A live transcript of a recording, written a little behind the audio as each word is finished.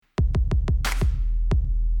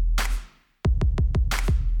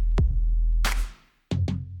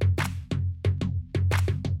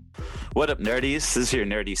What up, nerdies? This is your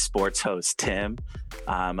nerdy sports host, Tim.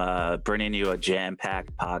 I'm bringing you a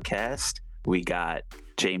jam-packed podcast. We got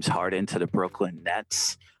James Harden to the Brooklyn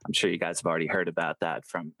Nets. I'm sure you guys have already heard about that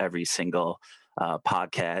from every single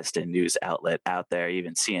podcast and news outlet out there.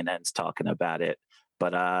 Even CNN's talking about it.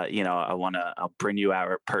 But, I'll bring you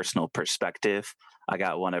our personal perspective. I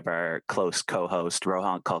got one of our close co-hosts,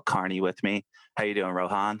 Rohan Kulkarni, with me. How you doing,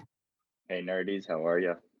 Rohan? Hey, nerdies. How are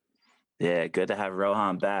you? Yeah, good to have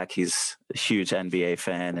Rohan back. He's a huge NBA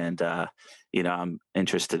fan, and I'm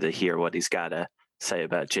interested to hear what he's got to say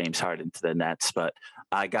about James Harden to the Nets. But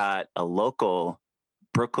I got a local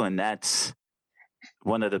Brooklyn Nets,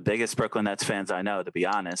 one of the biggest Brooklyn Nets fans I know, to be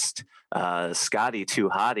honest. Scotty Too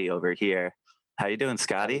Hottie over here. How you doing,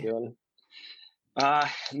 Scotty? How you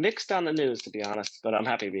doing? Mixed on the news, to be honest, but I'm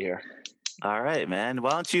happy to be here. All right, man.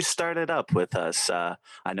 Why don't you start it up with us? I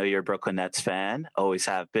know you're a Brooklyn Nets fan, always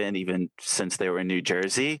have been, even since they were in New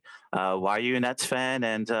Jersey. Why are you a Nets fan,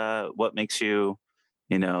 and what makes you,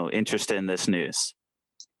 interested in this news?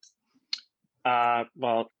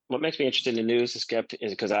 Well, what makes me interested in the news, Skip,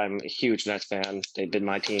 is because I'm a huge Nets fan. They've been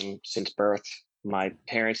my team since birth. My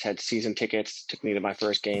parents had season tickets, took me to my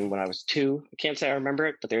first game when I was 2. I can't say I remember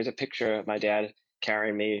it, but there's a picture of my dad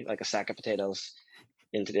carrying me like a sack of potatoes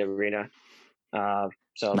into the arena.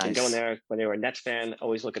 So I've been going there when they were a Nets fan,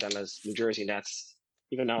 always look at them as New Jersey Nets,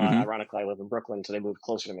 even though ironically I live in Brooklyn, so they moved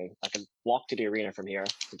closer to me. I can walk to the arena from here.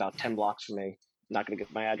 It's about 10 blocks from me. I'm not going to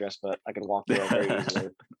get my address, but I can walk there very easily.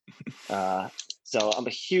 So I'm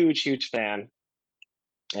a huge, huge fan,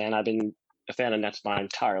 and I've been a fan of Nets my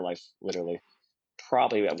entire life, literally.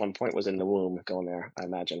 Probably at one point was in the womb going there, I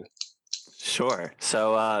imagine. Sure.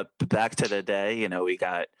 So back to the day, we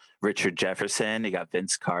got Richard Jefferson, you got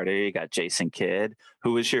Vince Carter, you got Jason Kidd.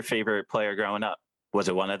 Who was your favorite player growing up? Was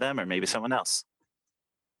it one of them or maybe someone else?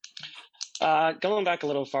 Going back a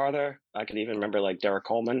little farther, I could even remember like Derek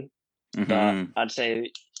Coleman. But I'd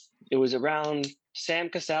say it was around Sam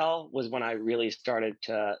Cassell was when I really started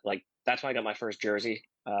to that's when I got my first jersey.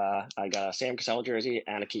 I got a Sam Cassell jersey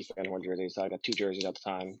and a Keith Van Horn jersey. So I got 2 jerseys at the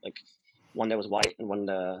time, like one that was white and one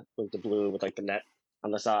that was the blue with like the net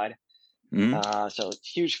on the side. So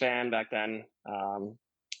huge fan back then.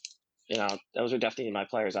 Those are definitely my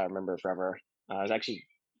players I remember forever. I was actually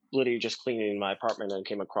literally just cleaning my apartment and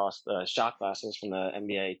came across the shot glasses from the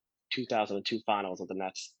NBA 2002 finals of the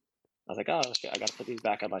Nets. I was like, oh, shit, I got to put these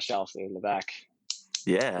back on my shelf in the back.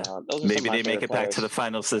 Yeah. Maybe they make it back to the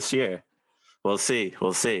finals this year. We'll see.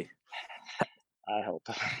 I hope.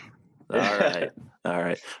 All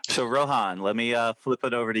right. So Rohan, let me flip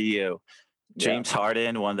it over to you. James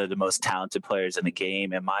Harden, one of the most talented players in the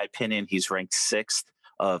game. In my opinion, he's ranked 6th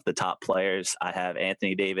of the top players. I have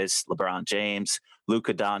Anthony Davis, LeBron James,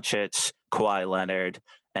 Luka Doncic, Kawhi Leonard,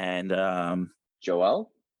 and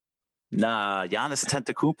Joel? Nah, Giannis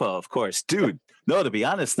Antetokounmpo, of course. Dude, no, to be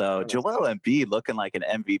honest, though, Joel Embiid looking like an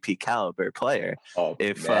MVP caliber player. Oh,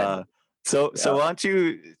 man. So why don't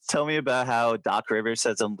you tell me about how Doc Rivers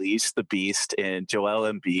has unleashed the beast in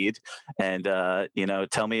Joel Embiid, and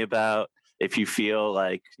tell me about if you feel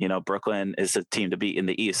like Brooklyn is the team to beat in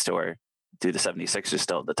the East, or do the 76ers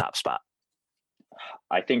still at the top spot?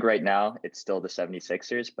 I think right now it's still the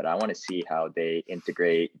 76ers, but I want to see how they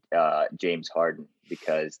integrate James Harden,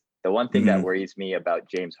 because the one thing that worries me about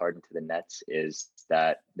James Harden to the Nets is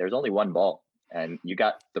that there's only one ball. And you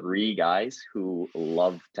got 3 guys who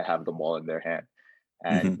love to have the ball in their hand.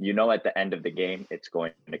 And at the end of the game, it's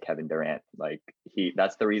going to Kevin Durant.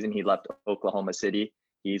 That's the reason he left Oklahoma City.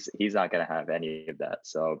 He's not going to have any of that.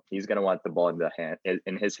 So he's going to want the ball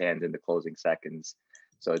in his hands in the closing seconds.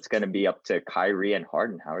 So it's going to be up to Kyrie and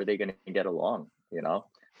Harden. How are they going to get along?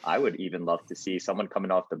 I would even love to see someone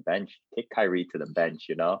coming off the bench, take Kyrie to the bench,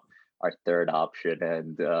 our third option,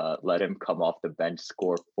 and let him come off the bench,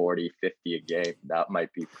 score 40, 50 a game. That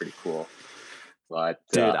might be pretty cool. But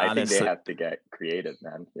dude, I think they have to get creative,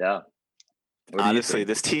 man. Yeah. Honestly,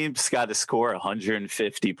 this team's got to score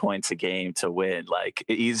 150 points a game to win, like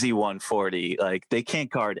easy 140. Like they can't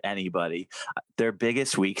guard anybody. Their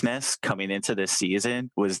biggest weakness coming into this season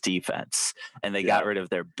was defense, and they got rid of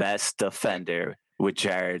their best defender with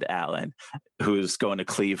Jared Allen, who's going to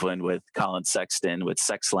Cleveland with Colin Sexton, with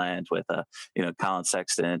Sexland, with Colin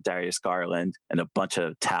Sexton and Darius Garland, and a bunch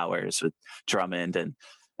of towers with Drummond. And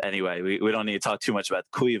anyway, we don't need to talk too much about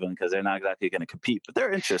Cleveland because they're not exactly going to compete, but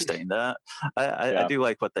they're interesting. I do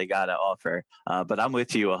like what they got to offer. But I'm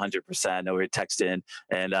with you 100%. I know we were texting,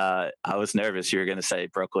 and I was nervous you were going to say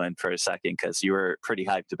Brooklyn for a second because you were pretty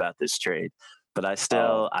hyped about this trade. But I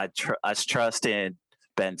still I trust in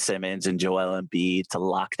Ben Simmons and Joel Embiid to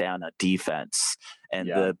lock down a defense. And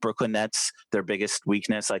the Brooklyn Nets, their biggest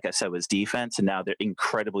weakness, like I said, was defense, and now they're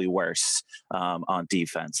incredibly worse on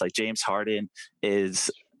defense. Like James Harden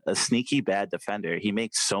is a sneaky bad defender. He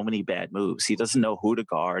makes so many bad moves. He doesn't know who to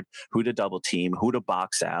guard, who to double team, who to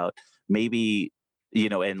box out. Maybe,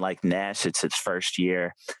 and like Nash, it's his first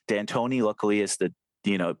year. D'Antoni, luckily, is the,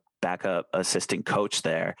 backup assistant coach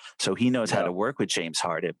there. So he knows how to work with James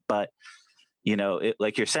Harden. But,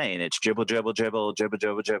 like you're saying, it's dribble, dribble, dribble, dribble,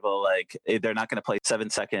 dribble, dribble. Like they're not going to play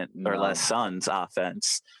 7-second or less Suns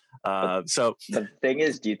offense. So the thing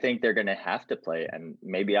is, do you think they're going to have to play? And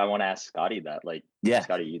maybe I want to ask Scotty that. Like,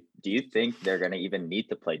 Scotty, do you think they're going to even need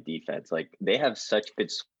to play defense? Like, they have such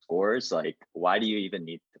good scores. Like, why do you even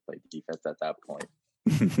need to play defense at that point?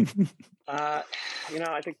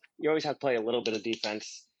 I think you always have to play a little bit of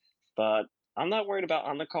defense, but I'm not worried about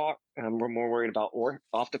on the court. We're more worried about or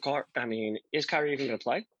off the court. I mean, is Kyrie even going to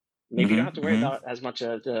play? Maybe you don't have to worry about as much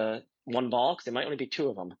of the one ball because there might only be two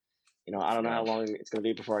of them. I don't know how long it's going to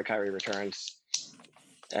be before Kyrie returns.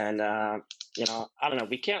 And, I don't know.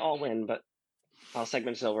 We can't all win, but I'll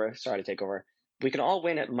segment Silver. Sorry to take over. We can all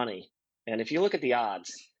win at money. And if you look at the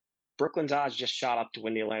odds, Brooklyn's odds just shot up to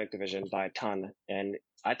win the Atlantic Division by a ton. And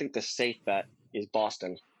I think the safe bet is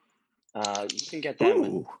Boston. You can get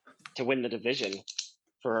them to win the division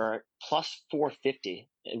for plus 450.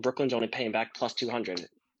 And Brooklyn's only paying back plus 200.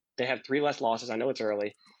 They have 3 less losses. I know it's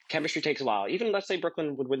early. Chemistry takes a while. Even let's say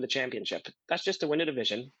Brooklyn would win the championship. That's just to win a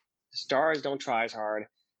division. Stars don't try as hard,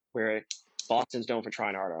 where Boston's known for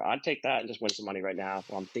trying harder. I'd take that and just win some money right now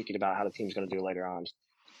while I'm thinking about how the team's going to do later on.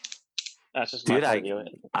 That's just my point of view.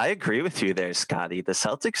 I agree with you there, Scotty. The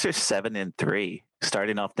Celtics are 7-3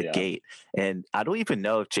 starting off the gate. And I don't even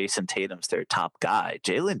know if Jason Tatum's their top guy.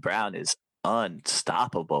 Jaylen Brown is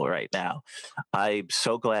unstoppable right now. I'm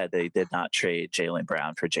so glad they did not trade Jaylen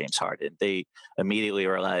Brown for James Harden. They immediately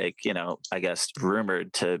were like, I guess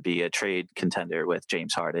rumored to be a trade contender with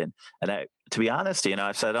James Harden. And to be honest,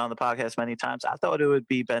 I've said it on the podcast many times, I thought it would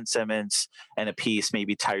be Ben Simmons and a piece,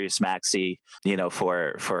 maybe Tyrese Maxey,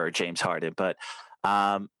 for James Harden. But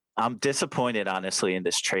I'm disappointed, honestly, in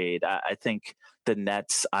this trade. I think the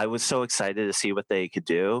Nets, I was so excited to see what they could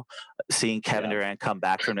do. Seeing Kevin Durant come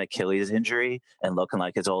back from an Achilles injury and looking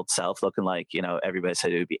like his old self, looking like, everybody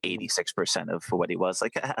said it would be 86% of what he was.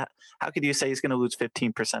 Like, how could you say he's going to lose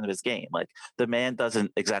 15% of his game? Like, the man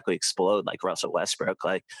doesn't exactly explode like Russell Westbrook.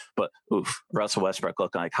 But Russell Westbrook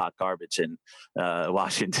looking like hot garbage in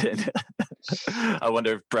Washington. I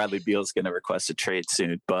wonder if Bradley Beal's going to request a trade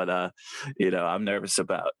soon. But, I'm nervous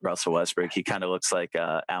about Russell Westbrook. He kind of looks like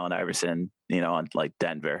Allen Iverson, on like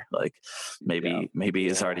Denver. Like maybe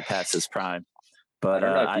he's already past his prime. But I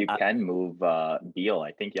don't know if you can move Beal.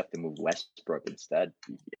 I think you have to move Westbrook instead.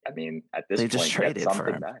 I mean, at this point, just get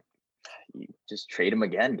something back. You just trade him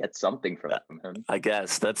again, get something from him. I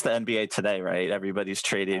guess that's the NBA today, right? Everybody's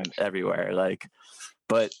trading everywhere.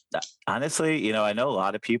 But honestly, I know a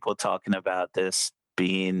lot of people talking about this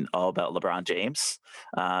being all about LeBron James.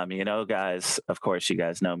 Guys, of course, you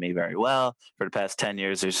guys know me very well. For the past 10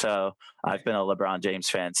 years or so, I've been a LeBron James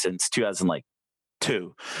fan since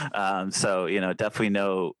 2002. So, definitely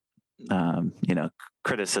no,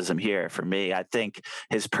 criticism here for me. I think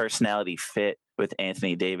his personality fit with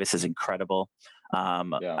Anthony Davis is incredible.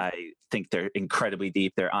 I think they're incredibly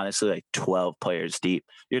deep. They're honestly like 12 players deep.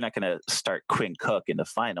 You're not going to start Quinn Cook in the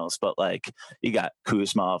finals, but you got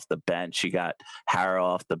Kuzma off the bench. You got Harrell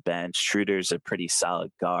off the bench. Schroeder's a pretty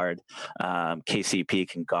solid guard. KCP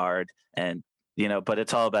can guard. And, but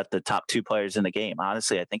it's all about the top 2 players in the game.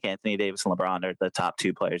 Honestly, I think Anthony Davis and LeBron are the top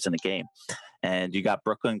 2 players in the game. And you got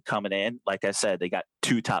Brooklyn coming in. Like I said, they got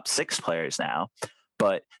 2 top 6 players now,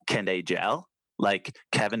 but can they gel? Like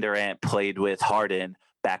Kevin Durant played with Harden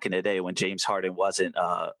back in the day when James Harden wasn't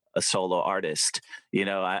a solo artist.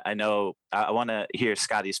 I know I want to hear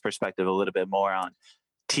Scotty's perspective a little bit more on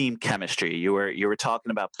team chemistry. You were talking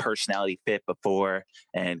about personality fit before,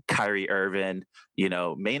 and Kyrie Irving,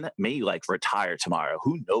 may retire tomorrow.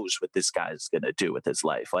 Who knows what this guy's going to do with his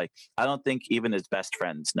life? I don't think even his best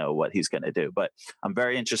friends know what he's going to do, but I'm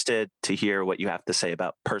very interested to hear what you have to say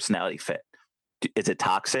about personality fit. Is it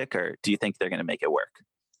toxic, or do you think they're going to make it work?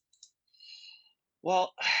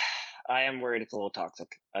 Well, I am worried it's a little toxic.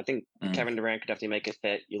 I think Kevin Durant could definitely make it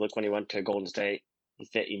fit. You look when he went to Golden State, he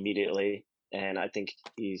fit immediately. And I think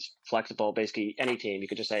he's flexible. Basically, any team, you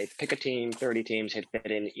could just say, pick a team, 30 teams, he'd fit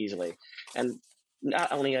in easily. And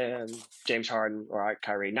not only James Harden or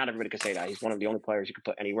Kyrie, not everybody could say that. He's one of the only players you could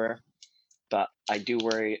put anywhere. But I do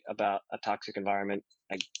worry about a toxic environment.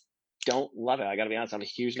 I don't love it. I got to be honest. I'm a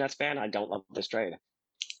huge Nets fan. I don't love this trade.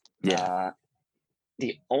 Yeah.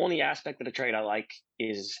 The only aspect of the trade I like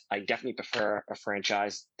is I definitely prefer a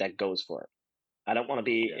franchise that goes for it. I don't want to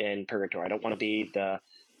be in purgatory. I don't want to be the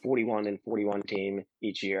 41 and 41 team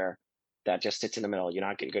each year that just sits in the middle. You're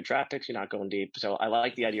not getting good draft picks. You're not going deep. So I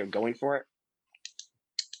like the idea of going for it.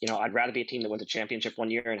 I'd rather be a team that wins a championship one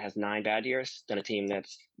year and has 9 bad years than a team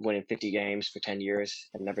that's winning 50 games for 10 years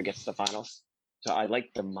and never gets to the finals. So I like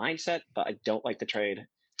the mindset, but I don't like the trade.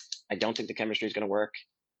 I don't think the chemistry is going to work.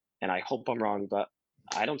 And I hope I'm wrong, but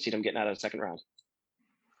I don't see them getting out of the second round.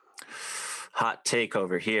 Hot take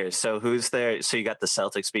over here. So who's there? So you got the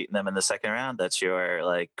Celtics beating them in the second round. That's your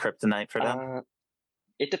like kryptonite for them?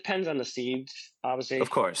 It depends on the seeds, obviously. Of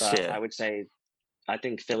course, yeah. I would say I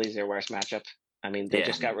think Philly's their worst matchup. I mean, they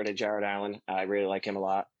just got rid of Jared Allen. I really like him a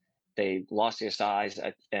lot. They lost their size,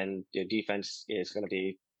 and their defense is going to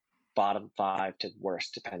be bottom 5 to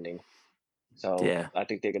worst, depending. So I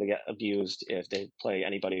think they're going to get abused if they play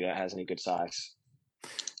anybody that has any good size.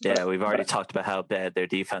 Yeah, we've already talked about how bad their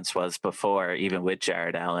defense was before, even with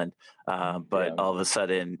Jared Allen. But all of a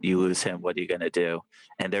sudden, you lose him. What are you going to do?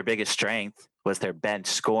 And their biggest strength was their bench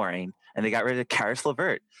scoring, and they got rid of Karis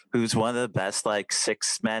LeVert, who's one of the best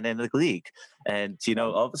 6 men in the league. And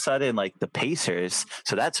all of a sudden, the Pacers.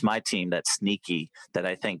 So that's my team that's sneaky that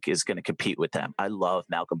I think is going to compete with them. I love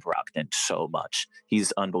Malcolm Brogdon so much.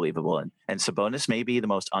 He's unbelievable, and Sabonis may be the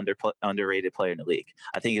most underrated player in the league.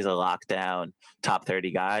 I think he's a lockdown top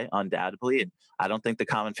 30 guy, undoubtedly, and I don't think the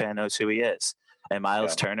common fan knows who he is. And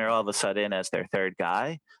Miles Turner, all of a sudden, as their third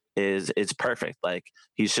guy, is perfect.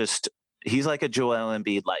 He's like a Joel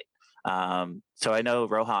Embiid light. So I know,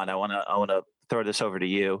 Rohan, I want to throw this over to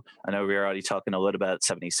you. I know we were already talking a little about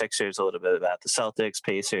 76ers, a little bit about the Celtics,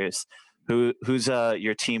 Pacers. Who's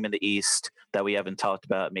your team in the East that we haven't talked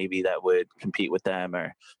about, maybe that would compete with them,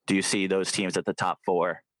 or do you see those teams at the top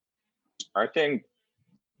 4? I think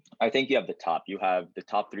you have the top. You have the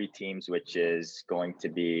top 3 teams, which is going to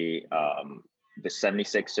be the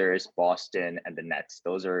 76ers, Boston, and the Nets.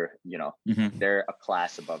 Those are, they're a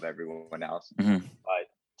class above everyone else. Mm-hmm. But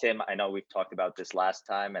Tim, I know we've talked about this last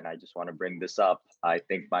time, and I just want to bring this up. I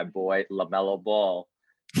think my boy LaMelo Ball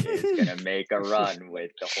is going to make a run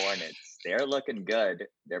with the Hornets. They're looking good.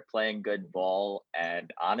 They're playing good ball. And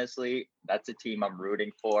honestly, that's a team I'm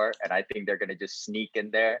rooting for. And I think they're going to just sneak in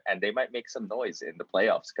there, and they might make some noise in the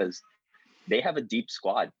playoffs because they have a deep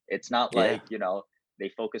squad. It's not like, they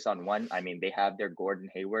focus on one. I mean, they have their Gordon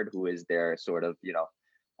Hayward, who is their sort of,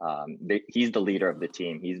 he's the leader of the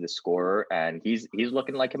team. He's the scorer, and he's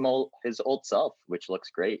looking like his old self, which looks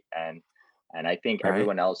great. And I think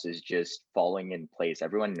everyone else is just falling in place.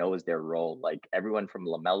 Everyone knows their role. Like everyone from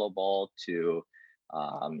LaMelo Ball to,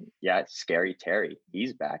 Scary Terry,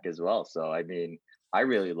 he's back as well. So I mean, I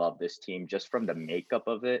really love this team just from the makeup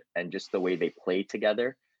of it and just the way they play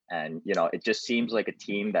together. And, it just seems like a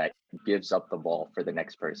team that gives up the ball for the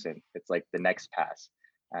next person. It's like the next pass.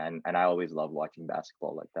 And I always love watching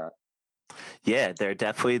basketball like that. Yeah, they're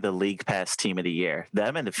definitely the league pass team of the year.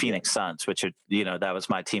 Them and the Phoenix Suns, which are, that was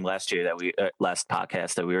my team last year last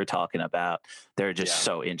podcast that we were talking about. They're just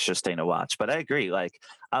so interesting to watch. But I agree.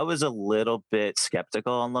 I was a little bit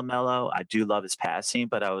skeptical on LaMelo. I do love his passing,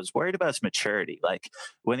 but I was worried about his maturity.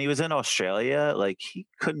 When he was in Australia, he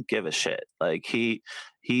couldn't give a shit. He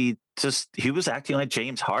was acting like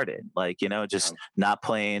James Harden, not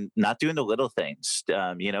playing, not doing the little things,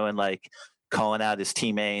 and calling out his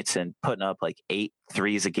teammates and putting up 8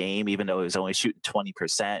 threes a game, even though he was only shooting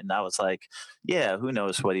 20%. And I was like, yeah, who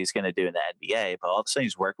knows what he's going to do in the NBA, but all of a sudden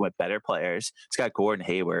he's working with better players. He's got Gordon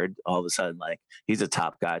Hayward. All of a sudden, he's a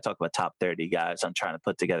top guy. Talk about top 30 guys. I'm trying to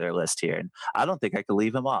put together a list here, and I don't think I could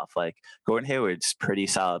leave him off. Gordon Hayward's a pretty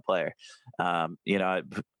solid player. I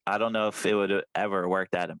don't know if it would have ever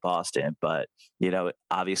worked out in Boston, but,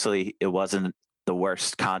 obviously it wasn't the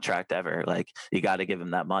worst contract ever. You got to give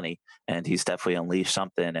him that money, and he's definitely unleashed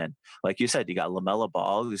something. And like you said, you got LaMelo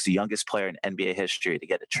Ball, who's the youngest player in NBA history to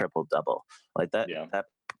get a triple double that. Yeah. That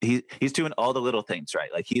he's doing all the little things right.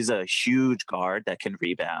 He's a huge guard that can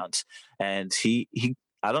rebound, and he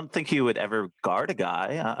I don't think he would ever guard a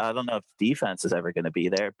guy. I don't know if defense is ever going to be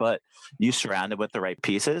there, but you surround him with the right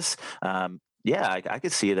pieces. I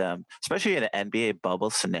could see them, especially in an NBA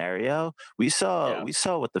bubble scenario. We saw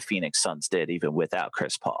what the Phoenix Suns did even without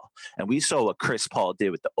Chris Paul, and we saw what Chris Paul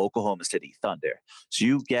did with the Oklahoma City Thunder. So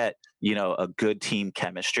you get a good team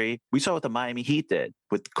chemistry. We saw what the Miami Heat did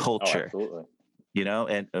with culture. Oh, absolutely.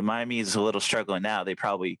 And Miami is a little struggling now. They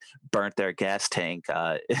probably burnt their gas tank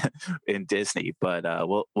in Disney, but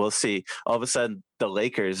we'll see. All of a sudden, the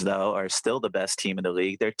Lakers, though, are still the best team in the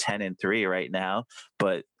league. They're 10-3 right now,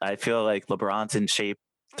 but I feel like LeBron's in shape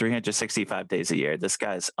 365 days a year. This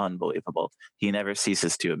guy's unbelievable. He never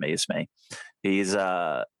ceases to amaze me. He's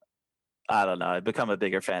I don't know. I've become a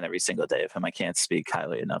bigger fan every single day of him. I can't speak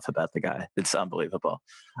highly enough about the guy. It's unbelievable.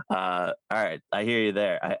 All right, I hear you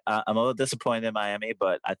there. I'm a little disappointed in Miami,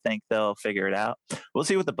 but I think they'll figure it out. We'll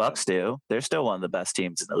see what the Bucks do. They're still one of the best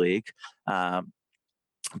teams in the league.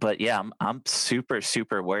 But yeah, I'm super,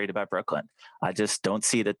 super worried about Brooklyn. I just don't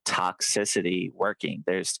see the toxicity working.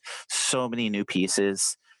 There's so many new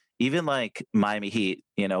pieces. Even like Miami Heat,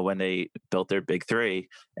 when they built their big three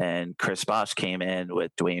and Chris Bosh came in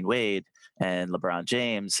with Dwayne Wade and LeBron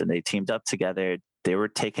James and they teamed up together, they were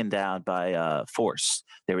taken down by force.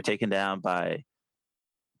 They were taken down by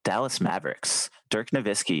Dallas Mavericks, Dirk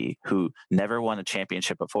Nowitzki, who never won a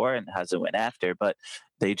championship before and hasn't won after, but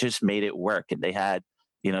they just made it work. And they had,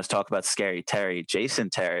 let's talk about Scary Terry,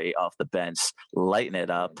 Jason Terry off the bench, lighting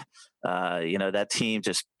it up. That team,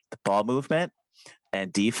 just the ball movement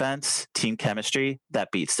and defense, team chemistry,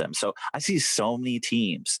 that beats them. So I see so many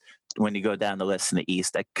teams when you go down the list in the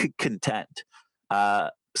East that could contend.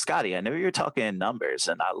 Scotty, I know you're talking in numbers,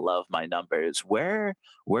 and I love my numbers. Where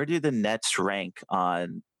do the Nets rank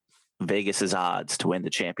on Vegas's odds to win the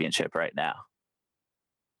championship right now?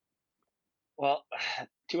 Well,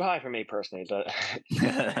 too high for me personally, but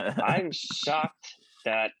I'm shocked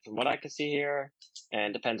that from what I can see here,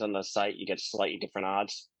 and depends on the site, you get slightly different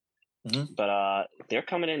odds. Mm-hmm. But they're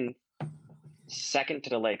coming in second to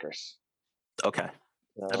the Lakers. Okay,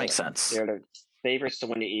 that makes sense. They're the favorites to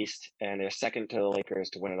win the East, and they're second to the Lakers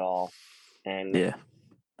to win it all. And yeah,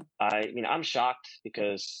 I'm shocked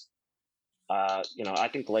because I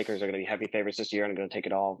think the Lakers are going to be heavy favorites this year and going to take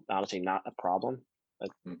it all. Honestly, not a problem. I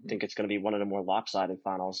think it's going to be one of the more lopsided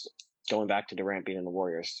finals, going back to Durant being in the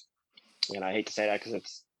Warriors. And I hate to say that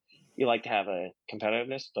because you like to have a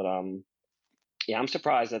competitiveness, but I'm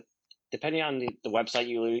surprised that depending on the website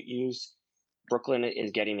you use, Brooklyn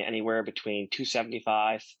is getting anywhere between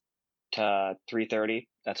 275 to 330.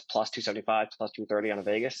 That's plus 275, plus 230 on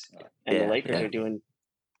Vegas. And the Lakers are doing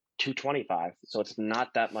 225. So it's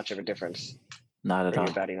not that much of a difference. Not at all.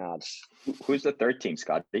 Your betting odds. Who's the third team,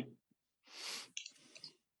 Scotty?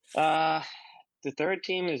 The third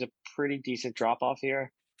team is a pretty decent drop off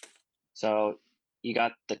here. So you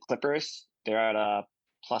got the Clippers. They're at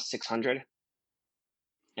plus 600.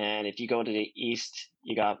 And if you go to the East,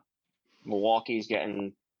 you got Milwaukee's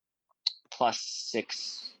getting plus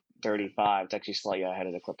 635. It's actually slightly ahead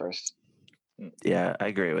of the Clippers. Yeah, I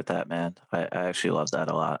agree with that, man. I actually love that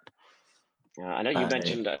a lot. I know you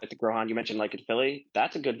mentioned, I think, Rohan, you mentioned like in Philly.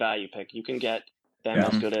 That's a good value pick. You can get them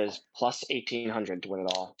as good as plus 1,800 to win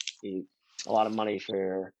it all. A lot of money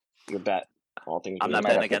for your bet. All things. I'm not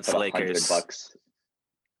betting against the Lakers.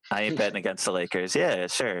 I ain't betting against the Lakers. Yeah,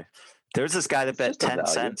 sure. There was this guy that bet 10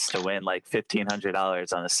 cents to win like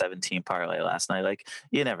 $1,500 on a 17 parlay last night. Like,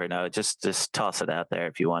 you never know. Just toss it out there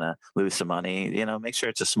if you want to lose some money. Make sure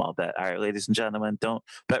it's a small bet. All right, ladies and gentlemen, don't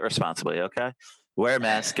bet responsibly, okay? Wear a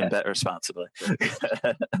mask and bet responsibly.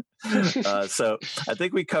 So I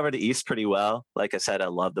think we covered the East pretty well. Like I said, I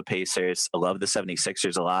love the Pacers. I love the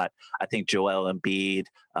 76ers a lot. I think Joel Embiid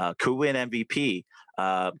could win MVP.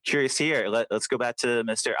 Curious here. Let's go back to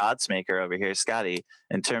Mr. Oddsmaker over here, Scotty.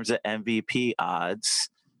 In terms of MVP odds,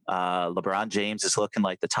 LeBron James is looking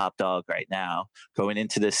like the top dog right now. Going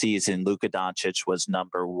into the season, Luka Doncic was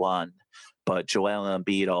number one, but Joel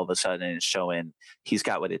Embiid all of a sudden is showing he's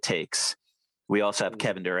got what it takes. We also have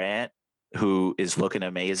Kevin Durant, who is looking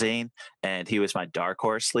amazing, and he was my dark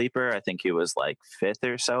horse sleeper. I think he was like fifth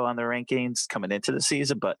or so on the rankings coming into the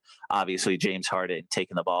season, but obviously James Harden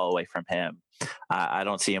taking the ball away from him. I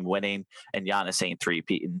don't see him winning, and Giannis ain't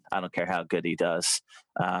three-peating. I don't care how good he does.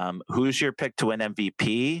 Who's your pick to win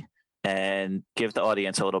MVP? And give the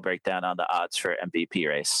audience a little breakdown on the odds for MVP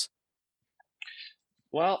race.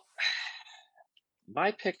 Well,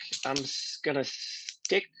 my pick, I'm going to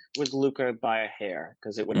stick with Luka by a hair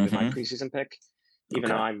because it would have been my preseason pick, even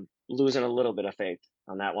though I'm losing a little bit of faith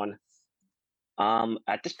on that one.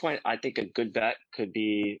 At this point, I think a good bet could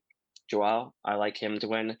be Joel. I like him to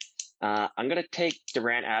win. I'm going to take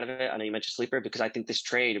Durant out of it. I know you mentioned sleeper because I think this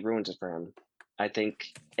trade ruins it for him. I think,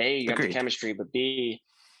 A, you have the chemistry, but B,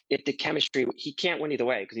 if the chemistry, he can't win either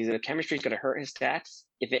way because either the chemistry is going to hurt his stats.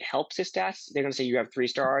 If it helps his stats, they're going to say you have 3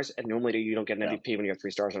 stars, and normally you don't get an MVP when you have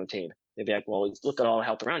 3 stars on a team. They'd be like, well, look at all the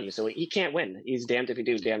help around you. So he can't win. He's damned if he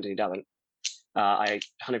do, damned if he doesn't. I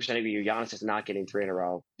 100% agree with you. Giannis is not getting 3 in a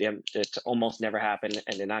row. It's almost never happened,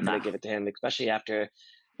 and they're not going to give it to him, especially after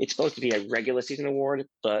it's supposed to be a regular season award,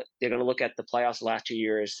 but they're going to look at the playoffs the last 2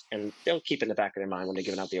 years, and they'll keep it in the back of their mind when they're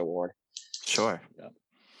giving out the award. Sure.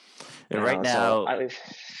 And right now, I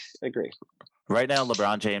agree. right now,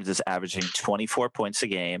 LeBron James is averaging 24 points a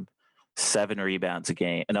game, 8 rebounds a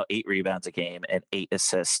game, and 8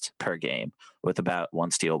 assists per game with about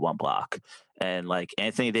 1 steal, 1 block. And like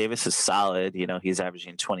Anthony Davis is solid. He's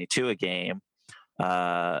averaging 22 a game,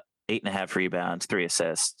 8.5 rebounds, 3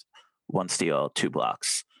 assists, 1 steal, 2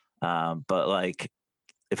 blocks. But like,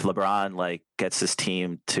 if LeBron like gets his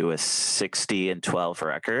team to a 60-12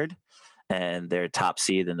 record and they're top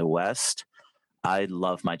seed in the West, I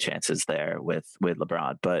love my chances there with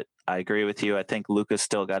LeBron. But I agree with you. I think Luka's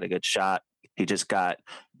still got a good shot. He just got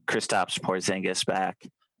Kristaps Porzingis back.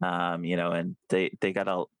 And they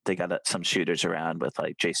got some shooters around with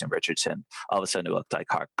like Jason Richardson. All of a sudden, it looked like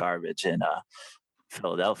hot garbage in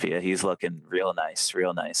Philadelphia. He's looking real nice,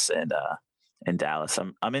 and in Dallas.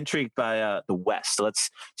 I'm intrigued by the West.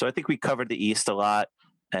 So I think we covered the East a lot,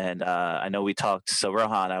 and I know we talked. So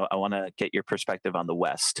Rohan, I want to get your perspective on the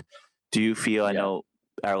West. Do you feel? I know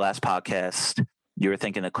our last podcast, you were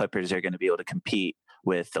thinking the Clippers are going to be able to compete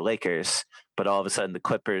with the Lakers, but all of a sudden the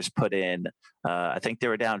Clippers put in, I think they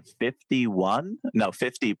were down 50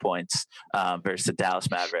 points versus the Dallas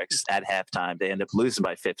Mavericks at halftime. They ended up losing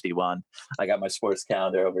by 51. I got my sports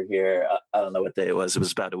calendar over here. I don't know what day it was. It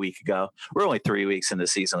was about a week ago. We're only 3 weeks in the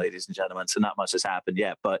season, ladies and gentlemen, so not much has happened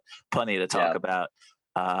yet, but plenty to talk about.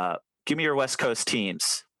 Give me your West Coast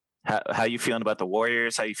teams. How you feeling about the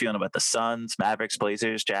Warriors? How you feeling about the Suns, Mavericks,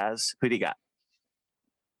 Blazers, Jazz? Who do you got?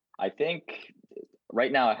 I think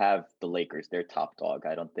right now I have the Lakers. They're top dog.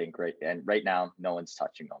 I don't think right now no one's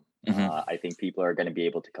touching them. Mm-hmm. I think people are going to be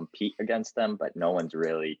able to compete against them, but no one's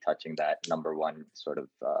really touching that number one sort of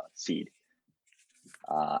seed.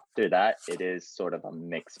 After that, it is sort of a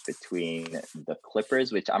mix between the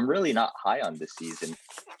Clippers, which I'm really not high on this season.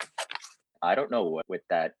 I don't know what with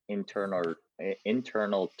that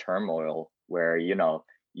internal turmoil where,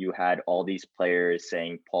 you had all these players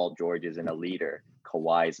saying Paul George isn't a leader,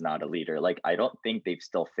 Kawhi's not a leader. Like, I don't think they've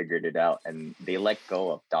still figured it out. And they let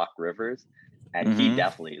go of Doc Rivers. And he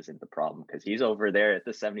definitely isn't the problem because he's over there at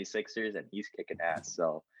the 76ers and he's kicking ass.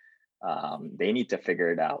 So they need to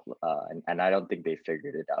figure it out. And I don't think they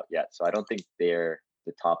figured it out yet. So I don't think they're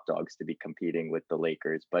the top dogs to be competing with the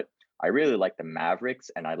Lakers. But I really like the Mavericks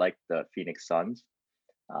and I like the Phoenix Suns.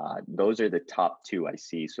 Those are the top two I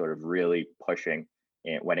see sort of really pushing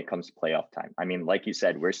when it comes to playoff time. I mean, like you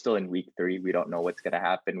said, we're still in week 3. We don't know what's going to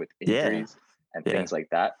happen with injuries and things like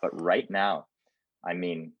that. But right now, I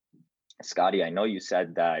mean, Scotty, I know you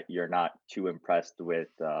said that you're not too impressed with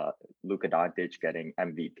Luka Doncic getting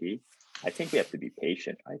MVP. I think we have to be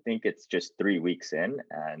patient. I think it's just 3 weeks in.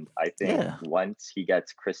 And I think once he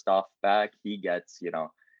gets Kristaps back, he gets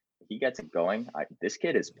it going. This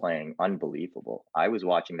kid is playing unbelievable. I was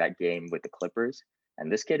watching that game with the Clippers,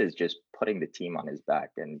 and this kid is just putting the team on his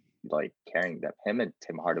back and like carrying them. Him and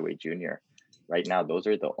Tim Hardaway Jr. Right now, those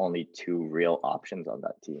are the only 2 real options on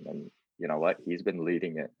that team. And you know what? He's been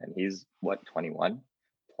leading it, and he's 21,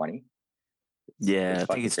 20. Yeah, I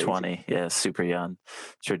think he's crazy. 20. Yeah, super young.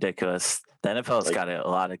 It's ridiculous. The NFL's got a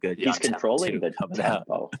lot of good. He's controlling the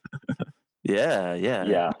tempo. Yeah.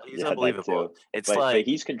 He's unbelievable. But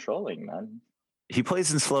he's controlling, man. He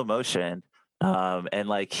plays in slow motion. And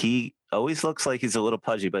like he always looks like he's a little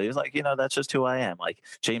pudgy, but he's like, that's just who I am. Like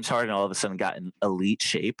James Harden all of a sudden got in elite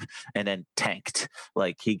shape and then tanked.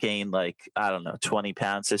 Like he gained 20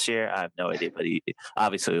 pounds this year. I have no idea, but he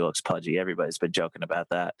obviously looks pudgy. Everybody's been joking about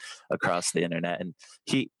that across the internet. And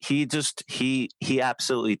he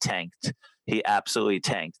absolutely tanked. He absolutely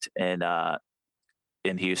tanked. And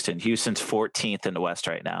in Houston. Houston's 14th in the West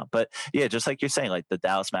right now. But yeah, just like you're saying, like the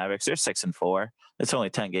Dallas Mavericks, they're 6-4. It's only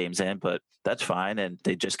 10 games in, but that's fine. And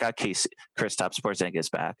they just got Kristaps Porzingis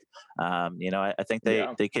back. I think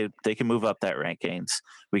they can move up that rankings.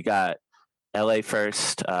 We got LA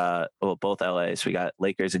first, both LAs. We got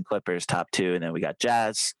Lakers and Clippers top 2, and then we got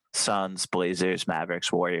Jazz, Suns, Blazers,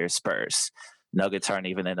 Mavericks, Warriors, Spurs. Nuggets aren't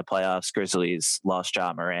even in the playoffs. Grizzlies lost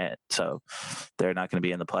Ja Morant, so they're not going to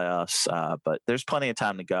be in the playoffs. But there's plenty of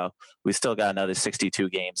time to go. We still got another 62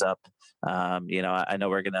 games up. I know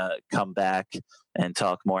we're going to come back and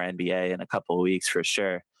talk more NBA in a couple of weeks for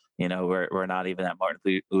sure. We're not even at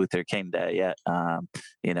Martin Luther King Day yet.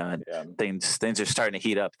 Things are starting to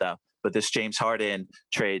heat up though. But this James Harden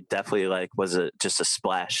trade definitely was just a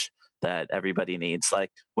splash that everybody needs. Like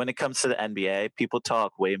when it comes to the NBA, people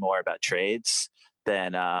talk way more about trades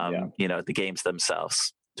than the games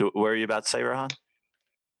themselves. What were you about to say, Rohan?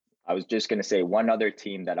 I was just going to say one other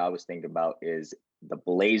team that I was thinking about is the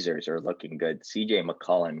Blazers are looking good. CJ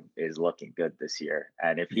McCollum is looking good this year,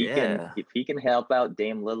 and if he can help out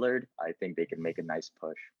Dame Lillard, I think they can make a nice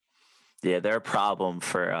push. Yeah, they're a problem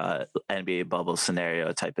for NBA bubble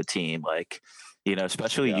scenario type of team. Like,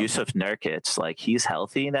 especially Yeah. Yusuf Nurkic. Like, he's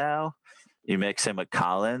healthy now. You mix him with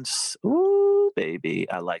Collins. Ooh, baby.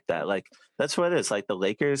 I like that. Like, that's what it is. Like, the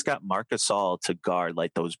Lakers got Marc Gasol to guard,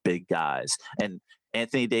 like, those big guys. And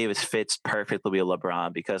Anthony Davis fits perfectly with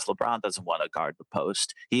LeBron because LeBron doesn't want to guard the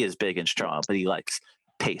post. He is big and strong, but he likes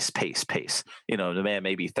pace, pace, pace. The man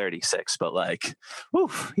may be 36, but like,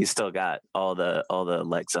 woof, he's still got all the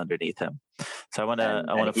legs underneath him. So I want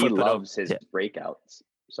to he flip it over. loves his breakouts.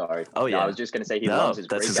 Sorry. Oh No, I yeah. was just gonna say he No, loves his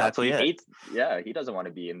that's breakouts. exactly He it. hates. Yeah, he doesn't want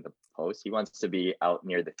to be in the post. He wants to be out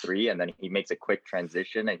near the three, and then he makes a quick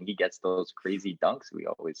transition, and he gets those crazy dunks we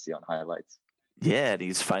always see on highlights. Yeah, and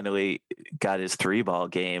he's finally got his 3-ball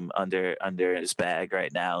game under his bag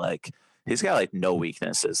right now. Like, he's got like no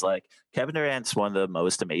weaknesses. Like, Kevin Durant's one of the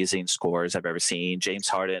most amazing scorers I've ever seen. James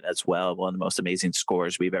Harden as well, one of the most amazing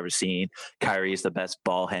scorers we've ever seen. Kyrie's the best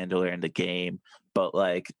ball handler in the game, but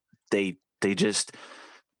like they just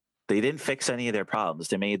they didn't fix any of their problems.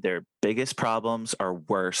 They made their biggest problems are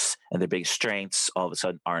worse, and their big strengths all of a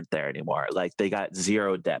sudden aren't there anymore. Like, they got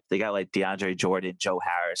zero depth. They got like DeAndre Jordan, Joe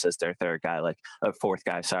Harris as their third guy, like a fourth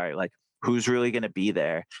guy. Sorry, like who's really going to be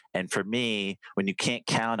there? And for me, when you can't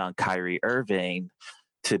count on Kyrie Irving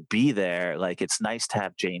to be there, like it's nice to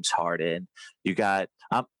have James Harden. You got.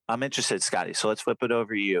 I'm interested, Scotty. So let's flip it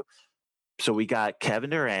over to you. So we got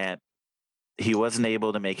Kevin Durant. He wasn't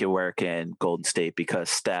able to make it work in Golden State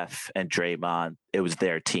because Steph and Draymond, it was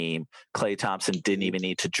their team. Klay Thompson didn't even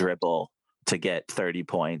need to dribble to get 30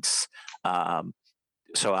 points.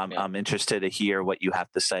 So I'm interested to hear what you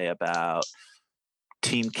have to say about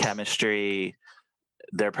team chemistry.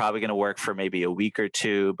 They're probably going to work for maybe a week or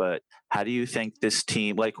two, but how do you think this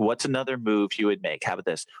team, like, what's another move you would make? How about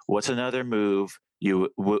this? What's another move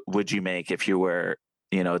would you make if you were,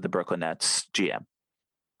 the Brooklyn Nets GM?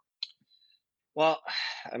 Well,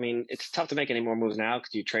 I mean, it's tough to make any more moves now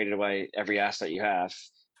because you traded away every asset you have,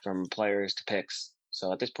 from players to picks.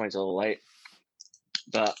 So at this point, it's a little late.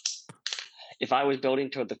 But if I was building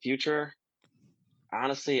toward the future,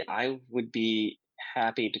 honestly, I would be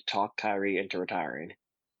happy to talk Kyrie into retiring.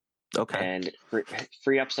 Okay. And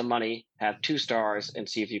free up some money, have 2 stars, and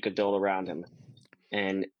see if you could build around him.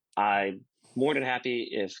 And I'm more than happy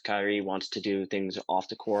if Kyrie wants to do things off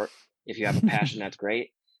the court. If you have a passion, that's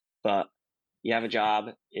great. But you have a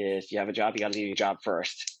job. If you have a job, you got to do your job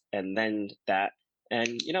first, and then that.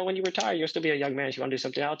 And when you retire, you'll still be a young man. If you want to do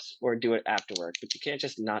something else, or do it after work, but you can't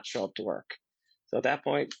just not show up to work. So at that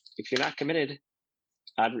point, if you're not committed,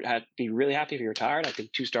 I'd be really happy if you're retired. I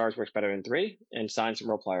think 2 stars works better than 3, and sign some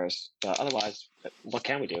role players. Otherwise, what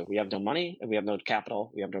can we do? We have no money, and we have no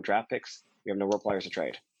capital. We have no draft picks. We have no role players to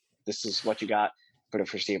trade. This is what you got for the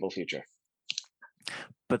foreseeable future.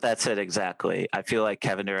 But that's it exactly. I feel like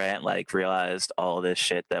Kevin Durant realized all this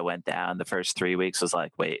shit that went down the first 3 weeks was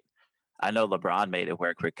like, wait, I know LeBron made it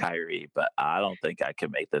work with Kyrie, but I don't think I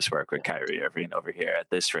can make this work with Kyrie Irving over here at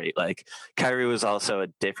this rate. Like, Kyrie was also a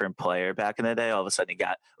different player back in the day. All of a sudden he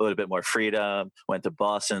got a little bit more freedom, went to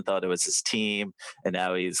Boston, thought it was his team. And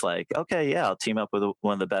now he's like, okay, yeah, I'll team up with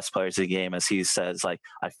one of the best players in the game. As he says, like,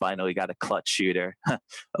 I finally got a clutch shooter.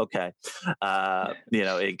 Okay.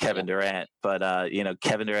 In Kevin Durant. But,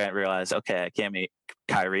 Kevin Durant realized, okay, I can't make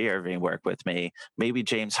Kyrie Irving work with me. Maybe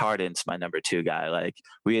James Harden's my number 2 guy. Like,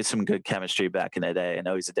 we had some good chemistry back in the day. I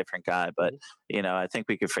know he's a different guy, but I think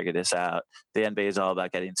we could figure this out. The NBA is all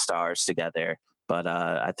about getting stars together, but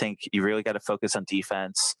I think you really got to focus on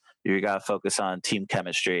defense. You got to focus on team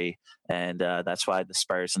chemistry, and that's why the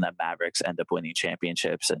Spurs and the Mavericks end up winning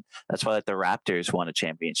championships, and that's why the Raptors won a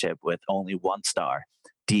championship with only 1 star.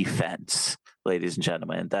 Defense, ladies and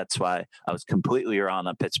gentlemen. That's why I was completely wrong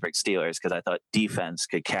on Pittsburgh Steelers, because I thought defense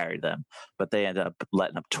could carry them, but they ended up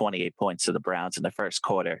letting up 28 points to the Browns in the first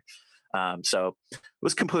quarter. So it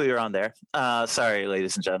was completely wrong there. Sorry,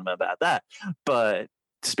 ladies and gentlemen, about that. But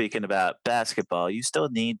speaking about basketball, you still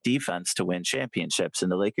need defense to win championships, and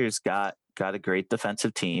the Lakers got a great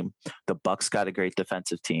defensive team. The Bucks got a great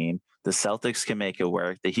defensive team. The Celtics can make it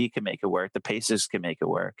work. The Heat can make it work. The Pacers can make it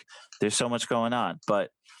work. There's so much going on, but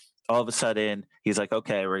all of a sudden he's like,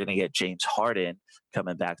 okay, we're going to get James Harden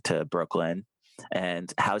coming back to Brooklyn.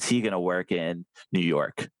 And how's he going to work in New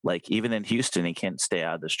York? Like, even in Houston, he can't stay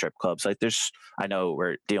out of the strip clubs. Like, I know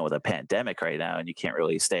we're dealing with a pandemic right now and you can't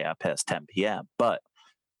really stay out past 10 p.m., but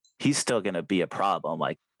he's still going to be a problem.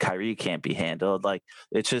 Like, Kyrie can't be handled. Like,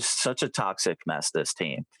 it's just such a toxic mess, this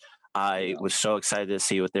team. I was so excited to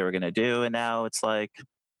see what they were going to do. And now it's like,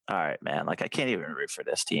 all right, man, like, I can't even root for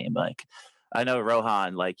this team. Like, I know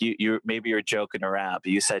Rohan, like you maybe you're joking around,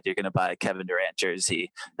 but you said you're going to buy a Kevin Durant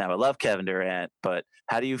jersey. Now I love Kevin Durant, but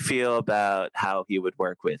how do you feel about how he would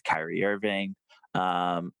work with Kyrie Irving?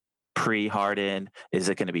 Pre-Harden, is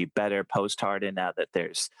it going to be better post-Harden now that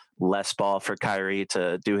there's less ball for Kyrie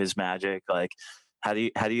to do his magic? Like, how do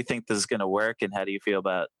you think this is going to work, and how do you feel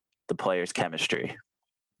about the players' chemistry?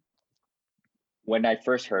 When I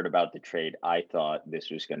first heard about the trade, I thought this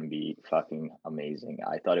was going to be fucking amazing.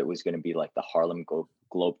 I thought it was going to be like the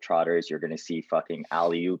Globetrotters. You're going to see fucking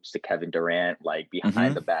alley oops to Kevin Durant, like behind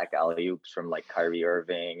Mm-hmm. the back alley oops from like Kyrie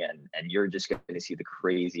Irving, and you're just going to see the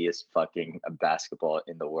craziest fucking basketball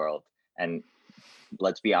in the world. And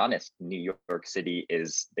let's be honest, New York City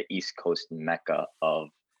is the East Coast mecca of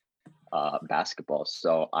basketball.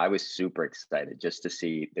 So I was super excited just to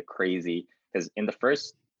see the crazy, because in the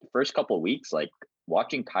first couple of weeks, like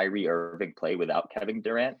watching Kyrie Irving play without Kevin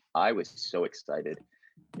Durant, I was so excited.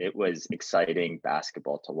 It was exciting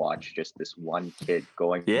basketball to watch. Just this one kid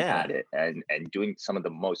going Yeah. at it and doing some of the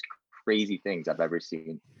most crazy things I've ever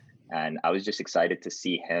seen. And I was just excited to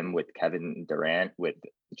see him with Kevin Durant, with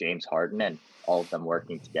James Harden, and all of them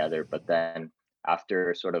working together. But then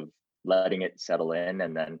after sort of letting it settle in,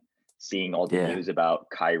 and then seeing all the Yeah. news about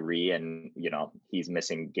Kyrie, and he's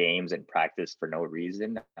missing games and practice for no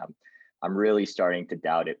reason, I'm really starting to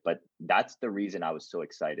doubt it. But that's the reason I was so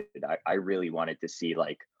excited. I really wanted to see,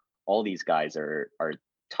 like, all these guys are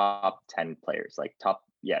top 10 players, like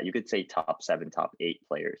you could say top 7, top 8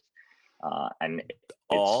 players. And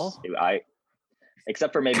All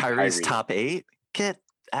except for maybe Kyrie's Kyrie. top 8? Get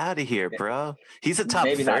out of here, bro. He's a top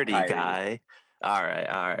Maybe not 30 Kyrie. guy. All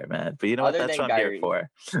right, man. But you know what? Other That's than what I'm here Kyrie. for.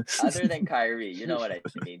 Other than Kyrie, you know what I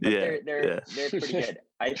mean. But Yeah, they're pretty good.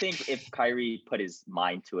 I think if Kyrie put his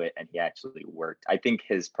mind to it and he actually worked, I think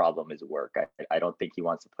his problem is work. I don't think he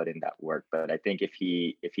wants to put in that work. But I think if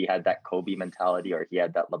he had that Kobe mentality, or he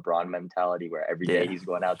had that LeBron mentality where every day he's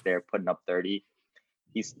going out there putting up 30,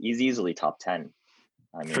 he's easily top 10.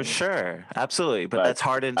 I mean, for sure, absolutely. But that's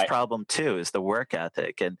Harden's problem too, is the work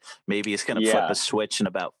ethic, and maybe he's going to flip a switch in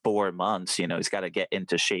about 4 months. He's got to get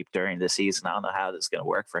into shape during the season. I don't know how this is going to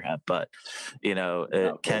work for him, but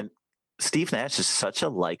Steve Nash is such a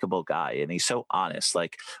likable guy, and he's so honest.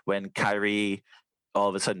 Like when Kyrie all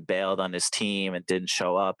of a sudden bailed on his team and didn't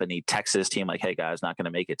show up, and he texted his team like, "Hey guys, not going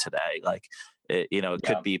to make it today." Like, it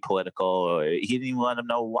could be political, or he didn't even let him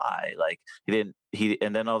know why. Like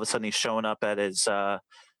and then all of a sudden he's showing up at his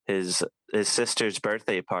sister's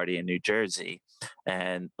birthday party in New Jersey,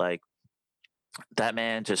 and like, that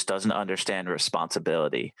man just doesn't understand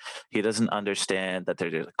responsibility. He doesn't understand that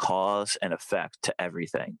there's a cause and effect to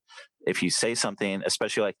everything. If you say something,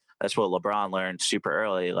 especially like that's what LeBron learned super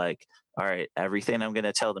early, like, all right, everything I'm going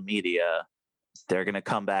to tell the media, they're going to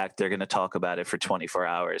come back, they're going to talk about it for 24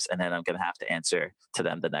 hours, and then I'm going to have to answer to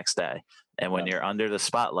them the next day. And when you're under the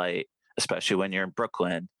spotlight, especially when you're in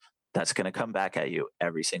Brooklyn, that's going to come back at you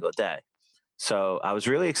every single day. So I was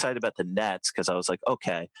really excited about the Nets, because I was like,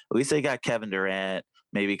 okay, at least they got Kevin Durant.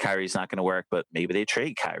 Maybe Kyrie's not going to work, but maybe they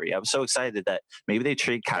trade Kyrie. I was so excited that maybe they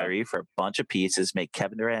trade Kyrie for a bunch of pieces, make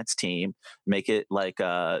Kevin Durant's team, make it like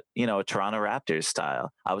a Toronto Raptors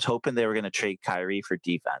style. I was hoping they were going to trade Kyrie for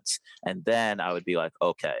defense, and then I would be like,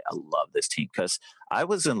 okay, I love this team, because I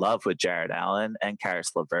was in love with Jared Allen and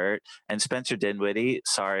Karis LeVert and Spencer Dinwiddie.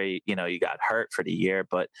 Sorry, you got hurt for the year,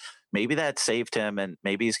 but maybe that saved him, and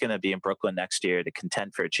maybe he's going to be in Brooklyn next year to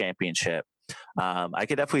contend for a championship. I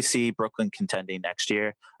could definitely see Brooklyn contending next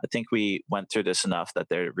year. I think we went through this enough that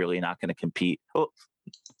they're really not going to compete. Well,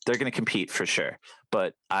 they're going to compete for sure,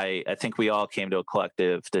 but I think we all came to a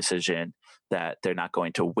collective decision that they're not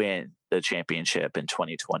going to win the championship in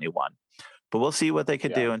 2021. But we'll see what they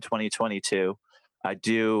could do in 2022. I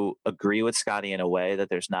do agree with Scotty in a way that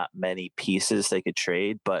there's not many pieces they could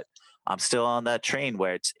trade, but I'm still on that train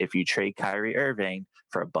where it's, if you trade Kyrie Irving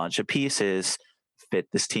for a bunch of pieces, fit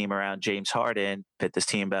this team around James Harden, fit this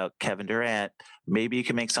team about Kevin Durant, maybe you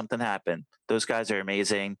can make something happen. Those guys are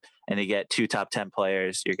amazing, and you get 2 top 10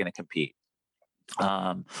 players, you're going to compete.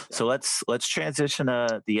 So let's transition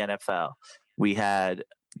to the NFL. We had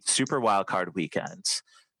super wildcard weekends,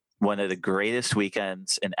 one of the greatest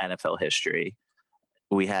weekends in NFL history.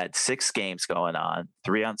 We had 6 games going on,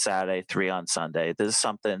 3 on Saturday, 3 on Sunday. This is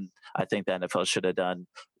something I think the NFL should have done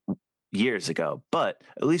years ago, but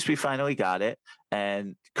at least we finally got it.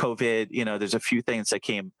 And COVID, there's a few things that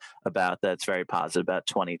came about that's very positive about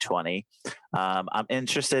 2020. I'm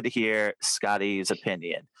interested to hear Scotty's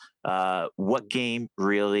opinion. What game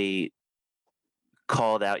really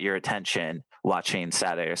called out your attention watching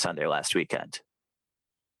Saturday or Sunday last weekend?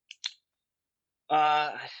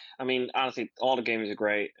 I mean, honestly, all the games are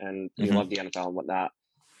great, and we Mhm. love the NFL and whatnot.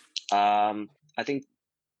 I think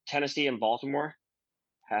Tennessee and Baltimore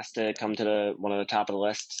has to come to one of the top of the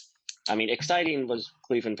lists. I mean, exciting was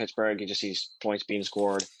Cleveland, Pittsburgh. You just see points being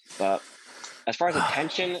scored. But as far as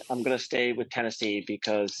attention, I'm going to stay with Tennessee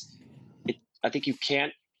because I think you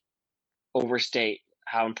can't overstate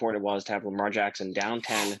how important it was to have Lamar Jackson down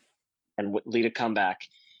 10 and lead a comeback.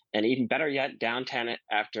 And even better yet, down 10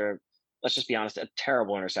 after, let's just be honest, a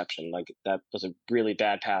terrible interception. Like that was a really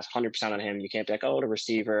bad pass, 100% on him. You can't be like, oh, the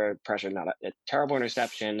receiver pressure, not a terrible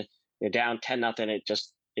interception. You're down 10-0.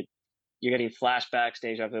 You're getting flashbacks,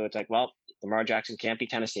 deja vu. It's like, well, Lamar Jackson can't be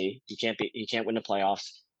Tennessee. He can't win the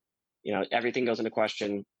playoffs. You know, everything goes into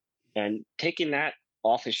question. And taking that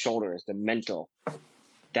off his shoulders, the mental,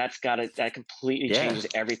 that completely changes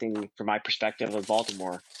everything from my perspective of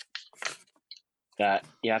Baltimore. That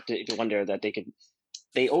you have to wonder that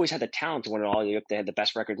they always had the talent to win it all. They had the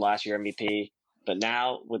best record last year, MVP. But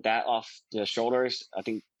now with that off the shoulders, I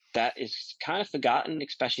think that is kind of forgotten,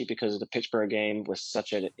 especially because the Pittsburgh game was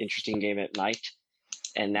such an interesting game at night.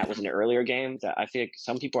 And that was an earlier game that I think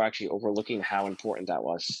some people are actually overlooking how important that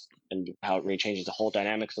was and how it really changes the whole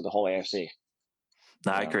dynamics of the whole AFC.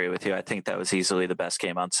 No, I agree with you. I think that was easily the best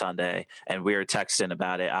game on Sunday. And we were texting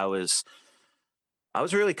about it. I was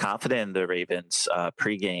really confident in the Ravens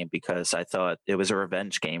pregame because I thought it was a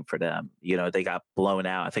revenge game for them. You know, they got blown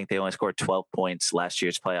out. I think they only scored 12 points last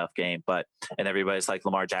year's playoff game, and everybody's like,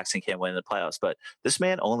 Lamar Jackson can't win the playoffs. But this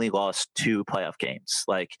man only lost 2 playoff games.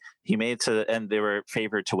 Like he made it and they were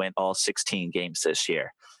favored to win all 16 games this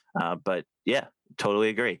year. But yeah, totally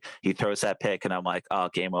agree. He throws that pick and I'm like, oh,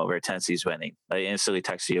 game over. Tennessee's winning. I instantly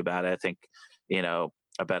texted you about it. I think,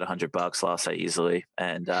 I bet $100, lost that easily,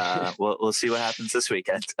 and we'll see what happens this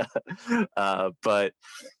weekend. But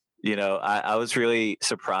I was really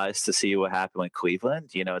surprised to see what happened with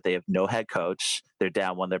Cleveland. They have no head coach. They're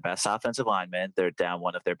down one of their best offensive linemen. They're down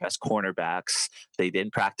one of their best cornerbacks. They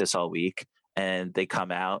didn't practice all week, and they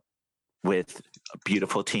come out with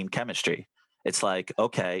beautiful team chemistry. It's like,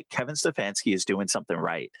 okay, Kevin Stefanski is doing something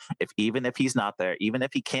right. Even if he's not there, even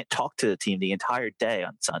if he can't talk to the team the entire day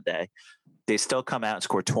on Sunday, they still come out and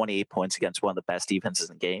score 28 points against one of the best defenses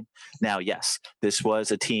in the game. Now, yes, this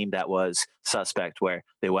was a team that was suspect where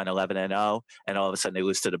they went 11-0 and all of a sudden they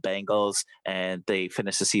lose to the Bengals and they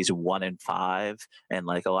finished the season 1-5. And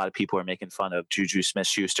like a lot of people are making fun of Juju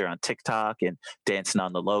Smith-Schuster on TikTok and dancing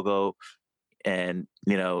on the logo. And,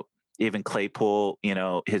 even Claypool,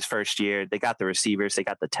 his first year, they got the receivers, they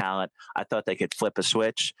got the talent. I thought they could flip a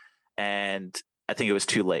switch, and I think it was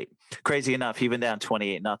too late. Crazy enough, even down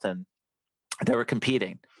 28-0, they were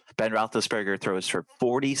competing. Ben Roethlisberger throws for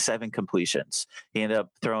 47 completions. He ended up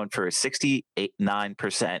throwing for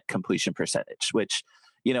 69% completion percentage, which,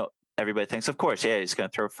 everybody thinks, of course, yeah, he's going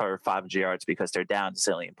to throw for 500 yards because they're down a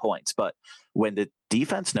zillion points. But when the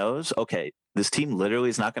defense knows, okay, this team literally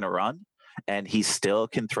is not going to run, and he still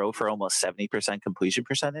can throw for almost 70% completion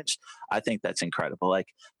percentage, I think that's incredible. Like,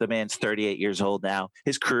 the man's 38 years old now.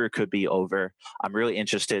 His career could be over. I'm really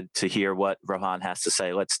interested to hear what Rohan has to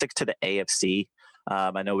say. Let's stick to the AFC.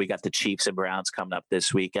 I know we got the Chiefs and Browns coming up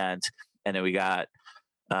this weekend, and then we got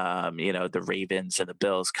the Ravens and the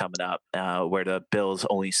Bills coming up, where the Bills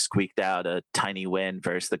only squeaked out a tiny win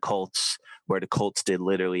versus the Colts, where the Colts did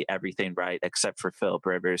literally everything right except for Philip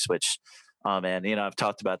Rivers, which, oh man, I've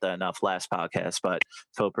talked about that enough last podcast, but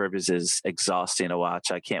Philip Rivers is exhausting to watch.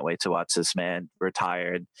 I can't wait to watch this man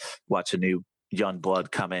retire and watch a new young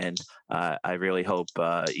blood come in. I really hope,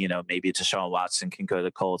 maybe Deshaun Watson can go to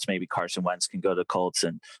the Colts. Maybe Carson Wentz can go to the Colts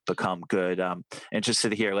and become good. Interested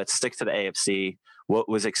to hear. Let's stick to the AFC. What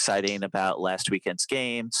was exciting about last weekend's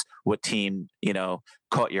games? What team,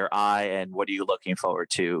 caught your eye, and what are you looking forward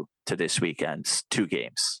to this weekend's 2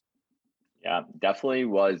 games? Yeah, definitely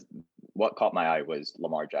was. What caught my eye was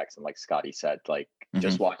Lamar Jackson, like Scotty said, like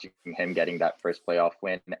just watching him getting that first playoff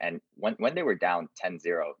win. And when they were down 10-0,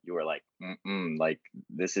 you were like, like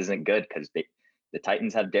this isn't good, because the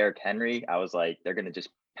Titans have Derrick Henry. I was like, they're going to just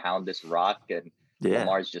pound this rock, and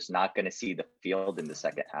Lamar's just not going to see the field in the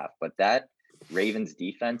second half. But that Ravens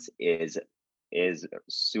defense is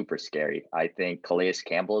super scary. I think Calais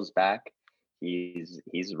Campbell is back. He's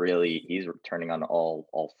turning on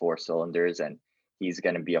all 4 cylinders, and he's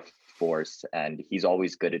going to be a force, and he's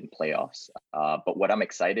always good in playoffs. But what I'm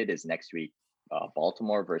excited is next week,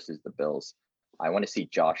 Baltimore versus the Bills. I want to see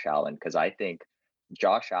Josh Allen, because I think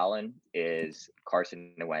Josh Allen is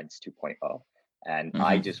Carson Wentz 2.0. And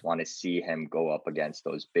I just want to see him go up against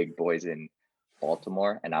those big boys in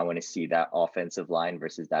Baltimore. And I want to see that offensive line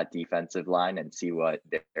versus that defensive line and see what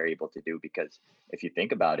they're able to do. Because if you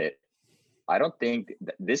think about it, I don't think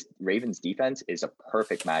this Ravens defense is a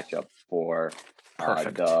perfect matchup for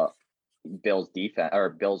Perfect. the Bills defense or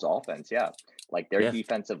Bills offense. Yeah. Like their Yeah.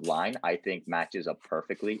 defensive line, I think matches up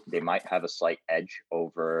perfectly. They might have a slight edge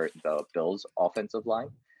over the Bills offensive line.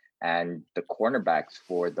 And the cornerbacks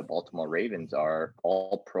for the Baltimore Ravens are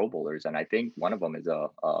all Pro Bowlers. And I think one of them is a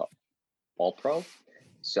all pro.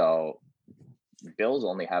 So Bills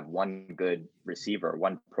only have one good receiver,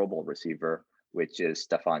 one Pro Bowl receiver, which is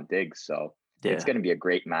Stephon Diggs. So it's Yeah. going to be a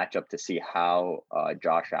great matchup to see how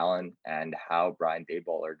Josh Allen and how Brian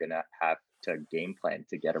Daboll are going to have to game plan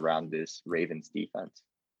to get around this Ravens defense.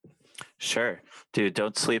 Sure. Dude,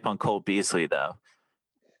 don't sleep on Cole Beasley, though.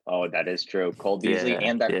 Oh, that is true. Cole Beasley Yeah,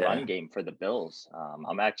 and that yeah. run game for the Bills.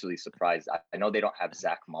 I'm actually surprised. I know they don't have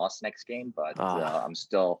Zach Moss next game, but I'm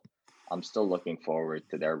still looking forward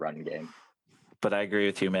to their run game. But I agree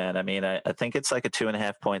with you, man. I mean, I think it's like a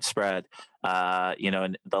 2.5 point spread.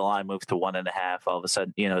 And the line moved to 1.5. All of a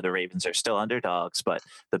sudden, the Ravens are still underdogs, but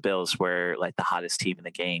the Bills were like the hottest team in the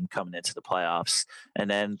game coming into the playoffs. And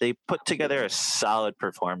then they put together a solid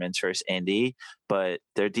performance versus Indy, but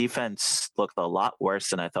their defense looked a lot worse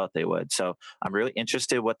than I thought they would. So I'm really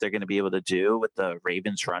interested what they're going to be able to do with the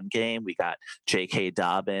Ravens run game. We got J.K.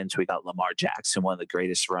 Dobbins, we got Lamar Jackson, one of the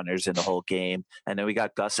greatest runners in the whole game, and then we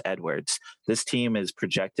got Gus Edwards. This team is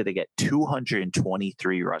projected to get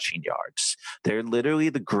 223 rushing yards. They're literally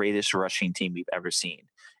the greatest rushing team we've ever seen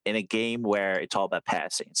in a game where it's all about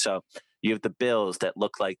passing. So you have the Bills that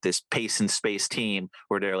look like this pace and space team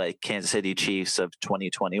where they're like Kansas City Chiefs of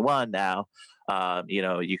 2021 now.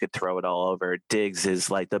 You could throw it all over. Diggs is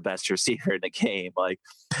like the best receiver in the game. Like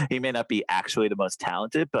he may not be actually the most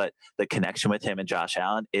talented, but the connection with him and Josh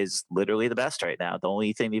Allen is literally the best right now. The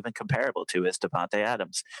only thing even comparable to is Devontae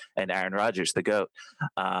Adams and Aaron Rodgers, the GOAT.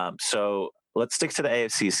 So let's stick to the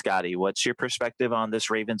AFC, Scotty. What's your perspective on this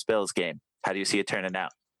Ravens-Bills game? How do you see it turning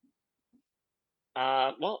out?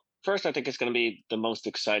 Well, first, I think it's going to be the most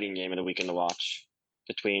exciting game of the weekend to watch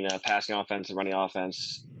between passing offense and running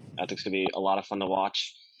offense. I think it's going to be a lot of fun to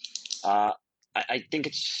watch. I think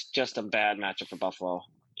it's just a bad matchup for Buffalo.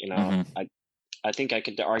 I think I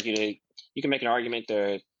could argue you can make an argument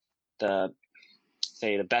the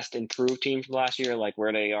best improved team from last year, like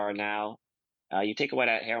where they are now. You take away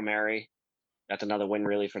that Hail Mary, that's another win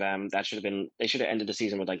really for them. They should have ended the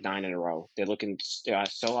season with like 9 in a row. They're looking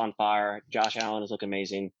so on fire. Josh Allen is looking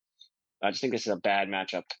amazing. I just think this is a bad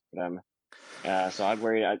matchup for them. So I'd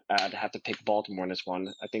worry I'd have to pick Baltimore in this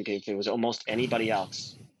one. I think if it was almost anybody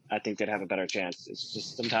else, I think they'd have a better chance. It's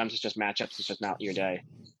just sometimes it's just matchups. It's just not your day.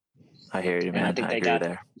 I hear you, man. And I think agree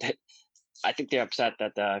there. I think they're upset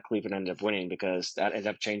that Cleveland ended up winning because that ended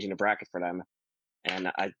up changing the bracket for them. And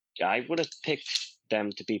I would have picked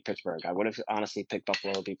them to beat Pittsburgh. I would have honestly picked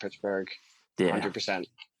Buffalo to beat Pittsburgh 100%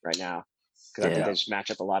 right now. Because I think they just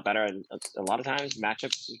match up a lot better. And a lot of times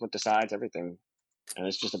matchups is what decides everything. And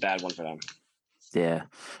it's just a bad one for them. Yeah.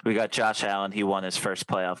 We got Josh Allen. He won his first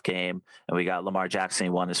playoff game. And we got Lamar Jackson. He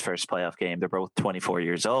won his first playoff game. They're both 24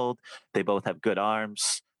 years old. They both have good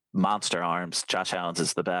arms, monster arms. Josh Allen's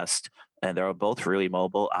is the best. And they're both really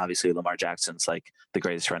mobile. Obviously, Lamar Jackson's like the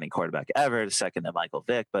greatest running quarterback ever, second to Michael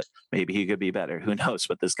Vick, but maybe he could be better. Who knows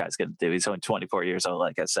what this guy's going to do? He's only 24 years old,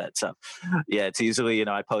 like I said. So, yeah, it's easily,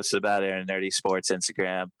 I posted about it on Nerdy Sports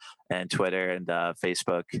Instagram and Twitter and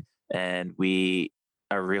Facebook. And we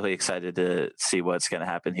are really excited to see what's going to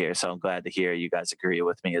happen here. So I'm glad to hear you guys agree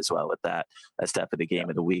with me as well with that. That's definitely the game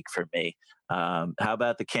of the week for me. How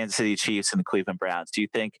about the Kansas City Chiefs and the Cleveland Browns? Do you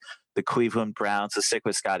think the Cleveland Browns, let's stick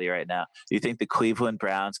with Scotty right now, do you think the Cleveland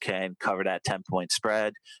Browns can cover that 10-point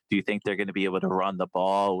spread? Do you think they're going to be able to run the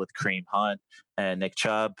ball with Kareem Hunt and Nick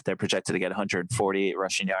Chubb? They're projected to get 148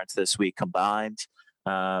 rushing yards this week combined.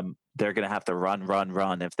 They're going to have to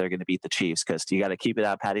run if they're going to beat the Chiefs because you got to keep it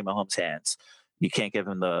out of Patty Mahomes' hands. You can't give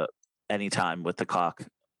him any time with the clock.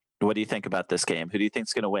 What do you think about this game? Who do you think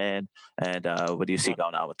is going to win? And what do you see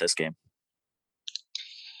going on with this game?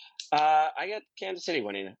 I got Kansas City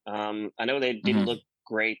winning. I know they didn't look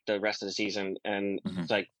great the rest of the season, and it's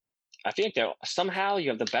like I feel like somehow you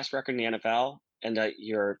have the best record in the NFL, and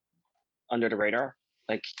you're under the radar.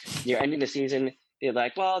 Like you're ending the season, you're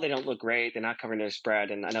like, well, they don't look great. They're not covering their spread,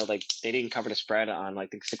 and I know like they didn't cover the spread on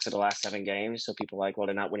like the 6 of the last 7 games. So people are like, well,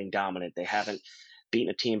 they're not winning dominant. They haven't beaten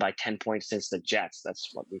a team by 10 points since the Jets. That's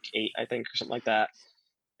week 8, I think, or something like that.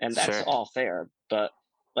 And that's all fair, but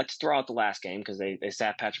let's throw out the last game because they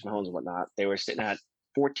sat Patrick Mahomes and whatnot. They were sitting at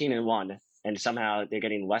 14-1, and somehow they're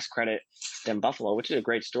getting less credit than Buffalo, which is a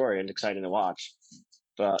great story and exciting to watch.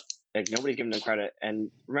 But like nobody's giving them credit. And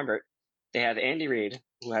remember, they have Andy Reid,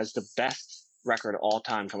 who has the best record all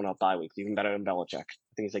time coming up bye week, even better than Belichick.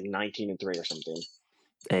 I think he's like 19-3 or something.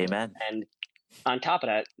 Amen. And on top of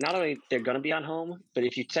that, not only they're going to be on home, but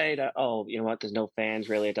if you say that, oh, you know what, there's no fans,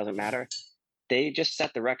 really, it doesn't matter. They just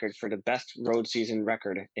set the record for the best road season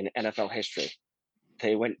record in NFL history.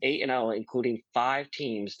 They went 8-0, including 5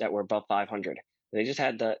 teams that were above 500. They just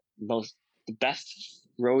had the best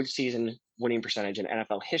road season winning percentage in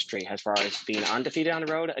NFL history as far as being undefeated on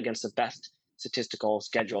the road against the best statistical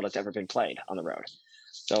schedule that's ever been played on the road.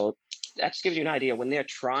 So that just gives you an idea. When they're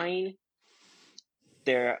trying,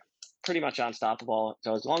 they're pretty much unstoppable.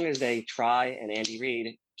 So as long as they try and Andy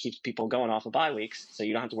Reid keeps people going off of bye weeks, so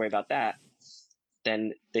you don't have to worry about that,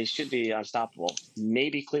 then they should be unstoppable.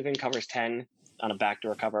 Maybe Cleveland covers 10 on a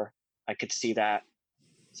backdoor cover. I could see that.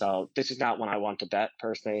 So this is not one I want to bet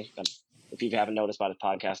personally. If you haven't noticed by the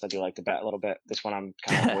podcast, I do like to bet a little bit. This one I'm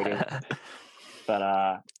kind of avoiding.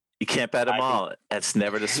 But you can't bet them all. That's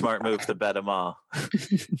never the smart move to bet them all.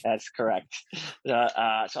 That's correct. So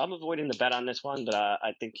I'm avoiding the bet on this one, but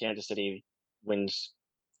I think Kansas City wins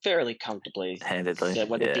fairly comfortably. Handedly. So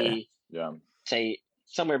whether it be, say,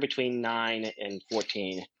 somewhere between 9 and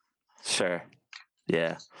 14. Sure.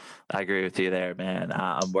 Yeah, I agree with you there, man.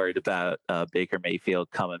 I'm worried about Baker Mayfield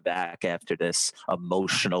coming back after this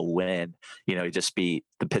emotional win. You know, he just beat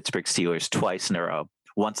the Pittsburgh Steelers twice in a row,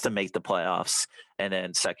 wants to make the playoffs, and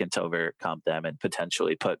then second to overcome them and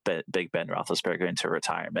potentially put Big Ben Roethlisberger into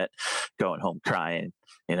retirement, going home crying,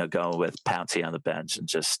 you know, going with Pouncey on the bench, and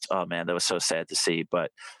just, oh man, that was so sad to see.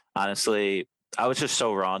 But honestly, I was just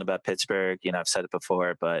so wrong about Pittsburgh. You know, I've said it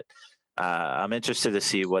before, but I'm interested to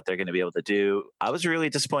see what they're going to be able to do. I was really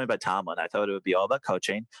disappointed by Tomlin. I thought it would be all about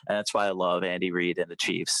coaching, and that's why I love Andy Reid and the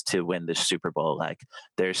Chiefs to win the Super Bowl. Like,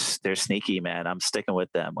 they're sneaky, man. I'm sticking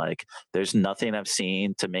with them. Like, there's nothing I've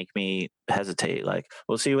seen to make me hesitate. Like,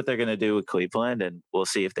 we'll see what they're going to do with Cleveland, and we'll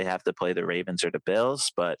see if they have to play the Ravens or the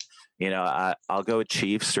Bills. But, you know, I'll go with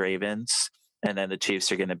Chiefs, Ravens, and then the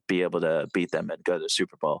Chiefs are going to be able to beat them and go to the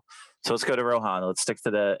Super Bowl. So let's go to Rohan. Let's stick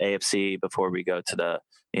to the AFC before we go to the,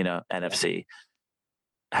 you know, NFC.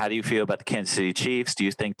 How do you feel about the Kansas City Chiefs? Do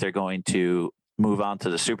you think they're going to move on to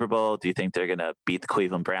the Super Bowl? Do you think they're going to beat the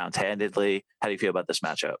Cleveland Browns handedly? How do you feel about this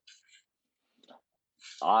matchup?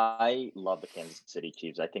 I love the Kansas City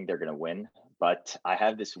Chiefs. I think they're going to win, but I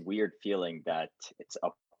have this weird feeling that it's a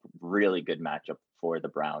really good matchup for the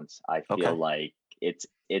Browns. I feel like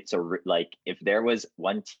like if there was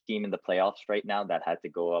one team in the playoffs right now that had to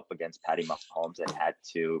go up against Patty Mahomes and had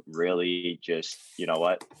to really just, you know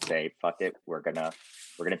what, say fuck it, we're gonna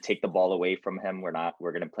take the ball away from him. We're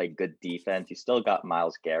gonna play good defense. You still got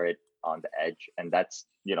Myles Garrett on the edge, and that's,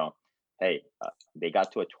 you know, hey, they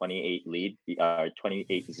got to a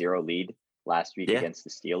 28-0 lead last week against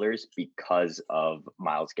the Steelers because of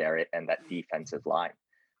Myles Garrett and that defensive line.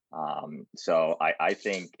 So I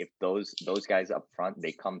think if those guys up front,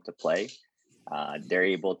 they come to play, they're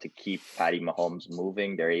able to keep Patty Mahomes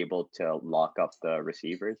moving. They're able to lock up the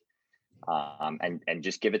receivers, and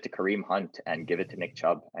just give it to Kareem Hunt and give it to Nick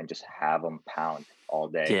Chubb and just have them pound all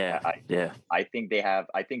day. I think they have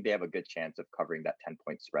a good chance of covering that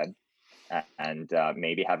 10-point spread and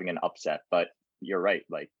maybe having an upset. But you're right.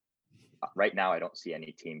 Like right now, I don't see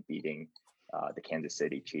any team beating the Kansas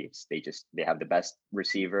City Chiefs. They have the best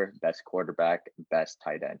receiver, best quarterback, best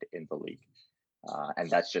tight end in the league, and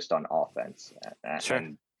that's just on offense. Sure.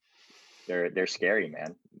 And they're scary,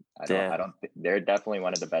 man. They're definitely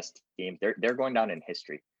one of the best teams. They're going down in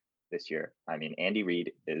history this year. I mean, Andy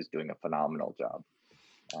Reid is doing a phenomenal job,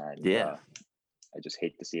 and I just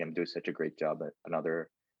hate to see him do such a great job at another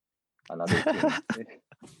team.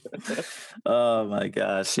 Oh my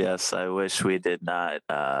gosh, yes. I wish we did not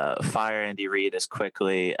fire Andy Reid as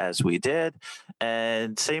quickly as we did.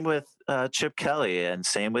 And same with Chip Kelly, and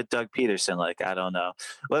same with Doug Peterson. Like, I don't know.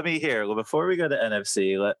 Let me hear. Well, before we go to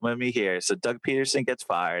NFC, let me hear. So Doug Peterson gets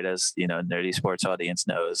fired, as you know, nerdy sports audience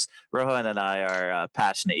knows. Rohan and I are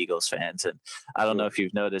passionate Eagles fans, and I don't know if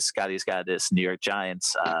you've noticed, Scotty's got this New York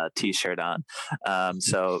Giants T-shirt on.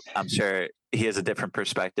 So I'm sure he has a different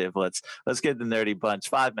perspective. Let's get the nerdy bunch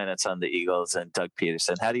 5 minutes on the Eagles and Doug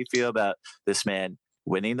Peterson. How do you feel about this man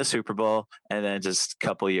winning the Super Bowl and then just a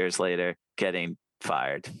couple years later getting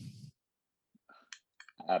fired?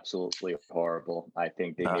 Absolutely horrible. I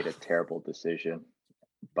think they made a terrible decision,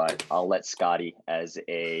 but I'll let Scotty, as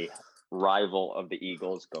a rival of the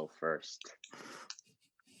Eagles, go first.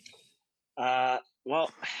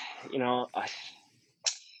 Well, you know,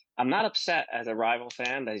 I'm not upset as a rival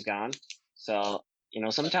fan that he's gone. So, you know,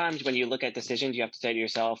 sometimes when you look at decisions, you have to say to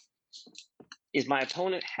yourself, is my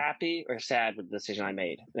opponent happy or sad with the decision I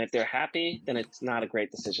made? And if they're happy, then it's not a great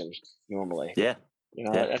decision normally. Yeah. You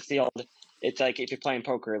know, that's the old, it's like if you're playing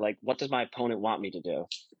poker, like what does my opponent want me to do?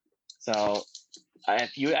 So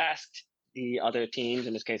if you asked the other teams,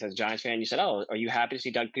 in this case as a Giants fan, you said, "Oh, are you happy to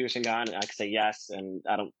see Doug Peterson gone?" And I could say yes, and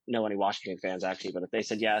I don't know any Washington fans actually, but if they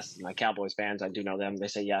said yes, my Cowboys fans, I do know them, they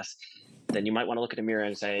say yes, then you might want to look in the mirror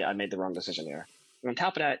and say, I made the wrong decision here. And on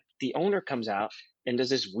top of that, the owner comes out and does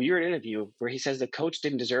this weird interview where he says the coach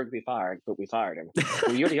didn't deserve to be fired, but we fired him.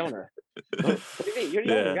 Well, you're the owner. What do you mean? You're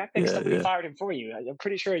the owner. You act like somebody fired him for you. I'm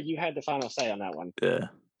pretty sure you had the final say on that one. Yeah.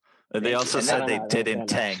 And they also said they didn't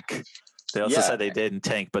tank. They also said they didn't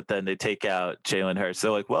tank, but then they take out Jalen Hurts.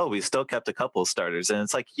 They're like, well, we still kept a couple starters. And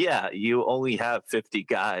it's like, yeah, you only have 50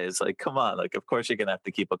 guys. Like, come on. Like, of course you're going to have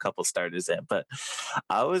to keep a couple starters in. But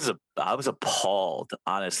I was appalled,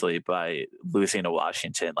 honestly, by losing to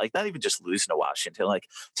Washington. Like, not even just losing to Washington. Like,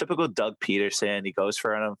 typical Doug Peterson. He goes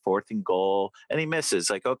for it on 4th and goal, and he misses.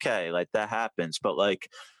 Like, okay, like, that happens. But, like,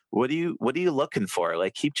 what are you looking for?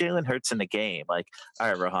 Like, keep Jalen Hurts in the game. Like, all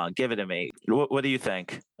right, Rohan, give it to me. What do you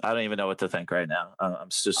think? I don't even know what to think right now. I'm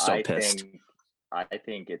just so pissed. I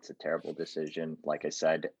think it's a terrible decision, like I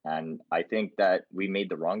said, and I think that we made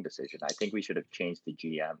the wrong decision. I think we should have changed the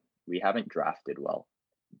GM. We haven't drafted well.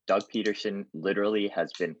 Doug Peterson literally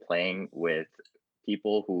has been playing with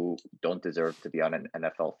people who don't deserve to be on an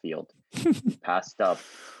NFL field. We passed up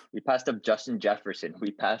Justin Jefferson.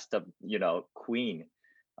 We passed up, Queen.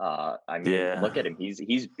 I mean, look at him. He's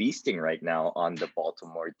beasting right now on the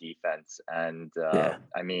Baltimore defense. And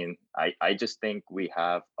I mean, I just think we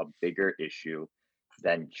have a bigger issue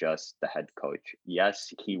than just the head coach.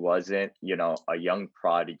 Yes, he wasn't, a young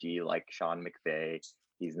prodigy like Sean McVay.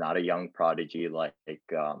 He's not a young prodigy like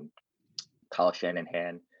Kyle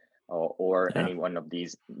Shanahan or any one of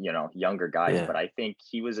these, younger guys. But I think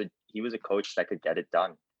he was a coach that could get it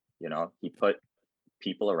done. He put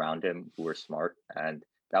people around him who were smart, and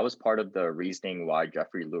that was part of the reasoning why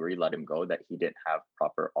Jeffrey Lurie let him go, that he didn't have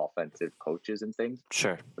proper offensive coaches and things.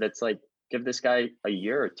 Sure. But it's like, give this guy a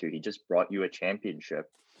year or two. He just brought you a championship.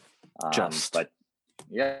 But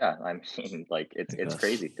yeah, I mean, like, it's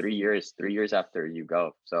crazy. 3 years after you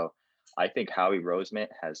go. So I think Howie Roseman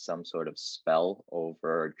has some sort of spell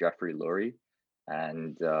over Jeffrey Lurie,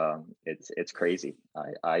 and it's crazy.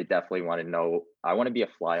 I definitely want to know. I want to be a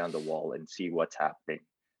fly on the wall and see what's happening.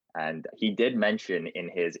 And he did mention in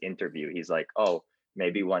his interview, he's like, oh,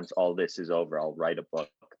 maybe once all this is over, I'll write a book.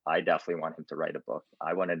 I definitely want him to write a book.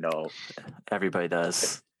 I want to know. Everybody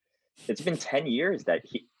does. It's been 10 years that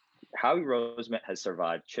Howie Roseman has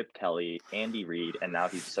survived Chip Kelly, Andy Reid, and now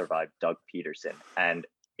he's survived Doug Peterson. And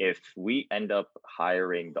if we end up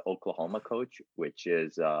hiring the Oklahoma coach, which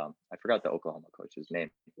is, I forgot the Oklahoma coach's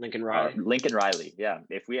name. Lincoln Riley. Lincoln Riley, yeah.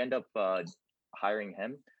 If we end up hiring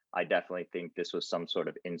him, I definitely think this was some sort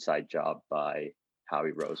of inside job by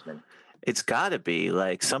Howie Roseman. It's got to be.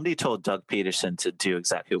 Like, somebody told Doug Peterson to do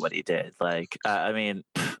exactly what he did. Like, I mean,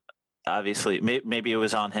 obviously, maybe it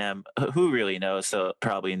was on him. Who really knows? So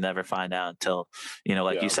probably never find out until,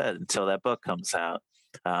 you said, until that book comes out.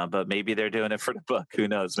 But maybe they're doing it for the book. Who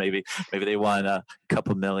knows? Maybe they want a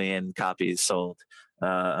couple million copies sold.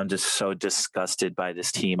 I'm just so disgusted by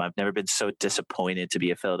this team. I've never been so disappointed to be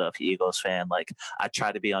a Philadelphia Eagles fan. Like, I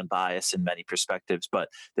try to be unbiased in many perspectives, but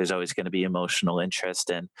there's always going to be emotional interest,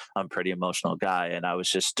 and I'm a pretty emotional guy. And I was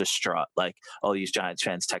just distraught. Like, all these Giants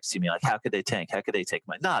fans texting me, like, how could they tank? How could they take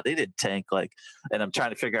my? Nah, they didn't tank. Like, and I'm trying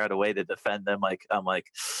to figure out a way to defend them. Like, I'm like,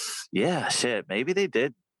 yeah, shit, maybe they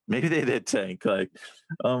did. Maybe they did tank. Like,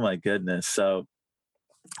 oh my goodness. So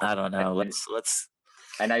I don't know. Let's.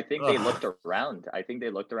 And I think they looked around. I think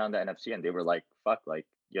they looked around the NFC and they were like, fuck, like,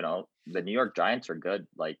 the New York Giants are good.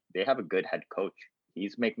 Like, they have a good head coach.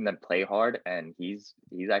 He's making them play hard, and he's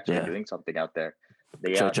actually doing something out there.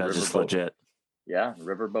 Joe Judge is legit. Yeah,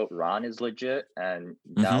 Riverboat Ron is legit, and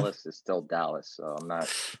Dallas is still Dallas. So I'm not.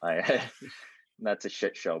 That's a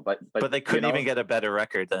shit show. But they couldn't even get a better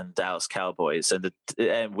record than Dallas Cowboys,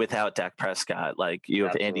 and without Dak Prescott, like, you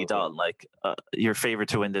have Andy Dalton, like, your favorite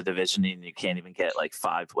to win the division, and you can't even get like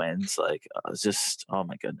 5 wins. Like, it's just, oh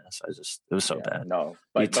my goodness, it was so bad. No,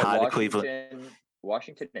 but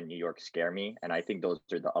Washington and New York scare me, and I think those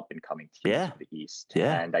are the up and coming teams of the East.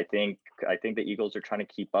 Yeah, and I think the Eagles are trying to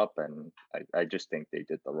keep up, and I just think they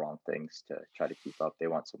did the wrong things to try to keep up. They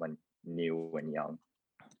want someone new and young.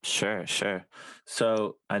 Sure.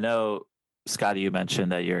 So I know, Scotty, you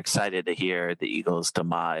mentioned that you're excited to hear the Eagles'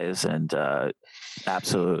 demise and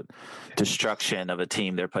absolute destruction of a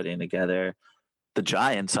team they're putting together. The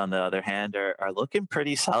Giants, on the other hand, are looking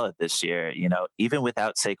pretty solid this year. Even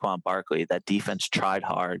without Saquon Barkley, that defense tried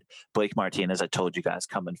hard. Blake Martinez, I told you guys,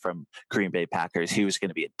 coming from Green Bay Packers, he was going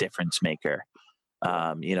to be a difference maker.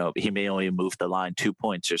 He may only move the line 2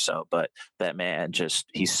 points or so, but that man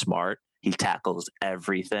he's smart. He tackles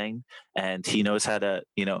everything, and he knows how to,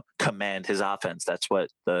 command his offense. That's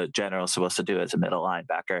what the general is supposed to do as a middle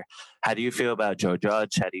linebacker. How do you feel about Joe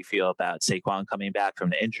Judge? How do you feel about Saquon coming back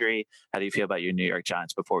from the injury? How do you feel about your New York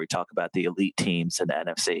Giants before we talk about the elite teams in the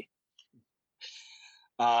NFC?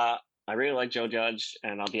 I really like Joe Judge,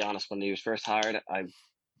 and I'll be honest, when he was first hired, I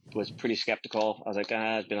was pretty skeptical. I was like,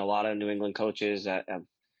 there's been a lot of New England coaches that have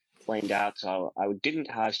flamed out, so I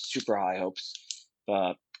didn't have super high hopes.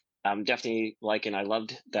 But I'm definitely I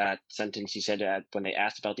loved that sentence he said when they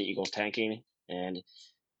asked about the Eagles tanking and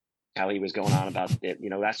how he was going on about it.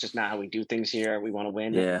 That's just not how we do things here. We want to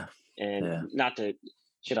win. Yeah. And not to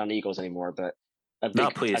shit on the Eagles anymore, but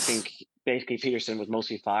please. I think basically Peterson was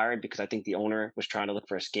mostly fired because I think the owner was trying to look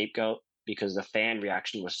for a scapegoat because the fan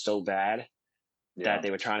reaction was so bad that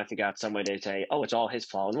they were trying to figure out some way to say, oh, it's all his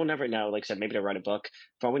fault. And we'll never know. Like I said, maybe they'll write a book.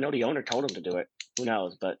 For all we know, the owner told him to do it. Who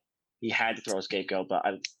knows? But he had to throw a scapegoat. But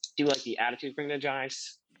I do like the attitude bringing the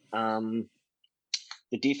Giants. The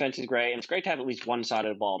defense is great. And it's great to have at least one side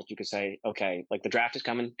of the ball that you could say, okay, like the draft is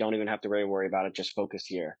coming. Don't even have to really worry about it. Just focus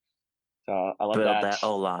here. So I love build that. that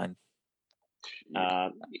O-line.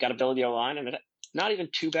 You got to build the O-line. And not even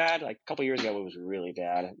too bad. Like a couple years ago, it was really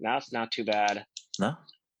bad. Now it's not too bad. No?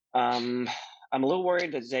 I'm a little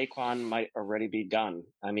worried that Saquon might already be done.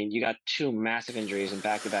 I mean, you got 2 massive injuries in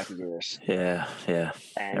back-to-back years. Yeah.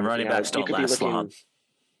 And running backs don't last long.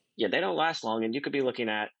 Yeah, they don't last long, and you could be looking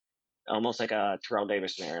at almost like a Terrell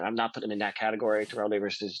Davis scenario. I'm not putting him in that category. Terrell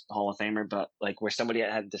Davis is Hall of Famer, but like where somebody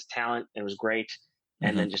had this talent and was great,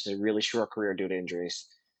 and then just a really short career due to injuries.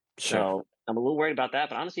 Sure. So I'm a little worried about that.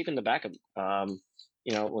 But honestly, even the backup,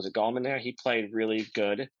 was it Gallman there? He played really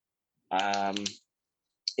good.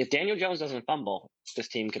 If Daniel Jones doesn't fumble, this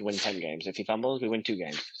team could win 10 games. If he fumbles, we win 2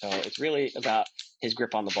 games. So it's really about his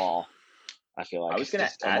grip on the ball, I feel like. I was going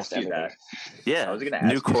to ask you that. Yeah. I was going to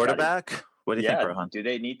ask new quarterback? What do you think, Rohan? Do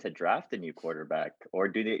they need to draft a new quarterback,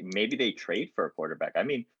 or maybe they trade for a quarterback? I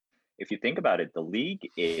mean, if you think about it, the league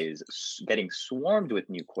is getting swarmed with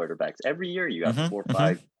new quarterbacks. Every year you have 4 or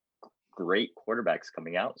 5 great quarterbacks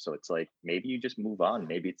coming out. So it's like, maybe you just move on.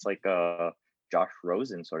 Maybe it's like a Josh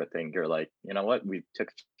Rosen sort of thing. You're like, you know what? We took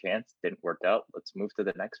a chance, didn't work out. Let's move to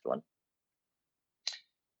the next one.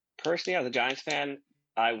 Personally, as a Giants fan,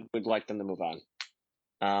 I would like them to move on.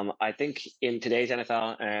 I think in today's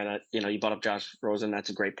NFL, and you brought up Josh Rosen, that's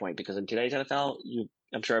a great point, because in today's NFL,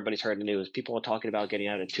 I'm sure everybody's heard the news. People are talking about getting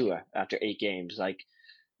out of Tua after 8 games. Like,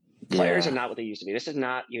 players are not what they used to be. This is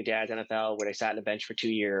not your dad's NFL where they sat on the bench for 2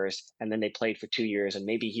 years and then they played for 2 years and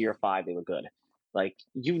maybe year 5 they were good. Like,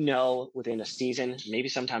 within a season, maybe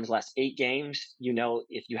sometimes last 8 games,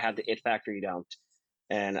 if you have the it factor, you don't.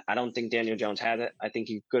 And I don't think Daniel Jones has it. I think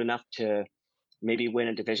he's good enough to maybe win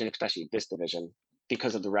a division, especially this division,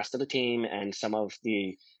 because of the rest of the team, and some of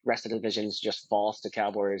the rest of the divisions just falls to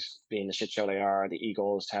Cowboys being the shit show they are, the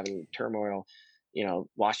Eagles having turmoil.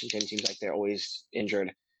 Washington seems like they're always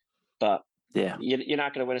injured. But yeah, you're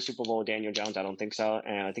not going to win a Super Bowl with Daniel Jones. I don't think so.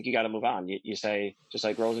 And I think you got to move on. You say, just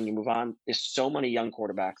like Rosen, you move on. There's so many young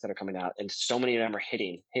quarterbacks that are coming out, and so many of them are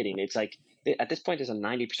hitting. It's like, at this point, there's a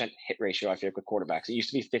 90% hit ratio, I feel, with quarterbacks. It used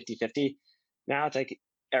to be 50-50. Now it's like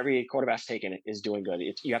every quarterback's taken it is doing good.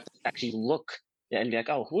 You have to actually look and be like,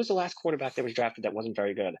 oh, who was the last quarterback that was drafted that wasn't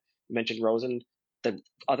very good? You mentioned Rosen. The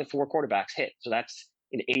other 4 quarterbacks hit. So that's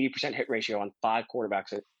an 80% hit ratio on 5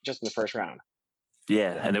 quarterbacks just in the first round.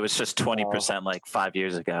 Yeah, and it was just 20% like 5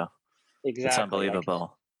 years ago. Exactly. It's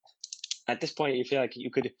unbelievable. At this point, you feel like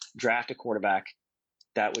you could draft a quarterback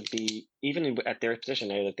that would be, even at their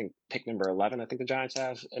position, I think pick number 11, I think the Giants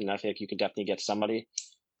have, and I feel like you could definitely get somebody.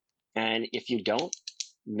 And if you don't,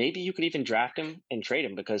 maybe you could even draft him and trade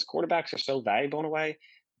him, because quarterbacks are so valuable in a way.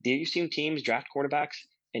 You've seen teams draft quarterbacks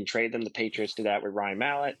and trade them. The Patriots did that with Ryan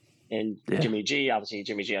Mallett and Jimmy G. Obviously,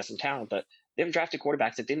 Jimmy G has some talent, but they haven't drafted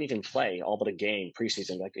quarterbacks that didn't even play all but a game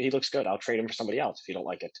preseason. Like, he looks good, I'll trade him for somebody else if you don't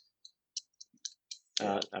like it.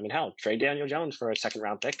 Hell, trade Daniel Jones for a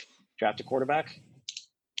 2nd-round pick, draft a quarterback.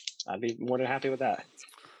 I'd be more than happy with that.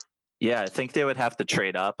 Yeah, I think they would have to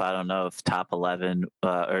trade up. I don't know if top 11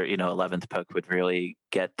 or 11th pick would really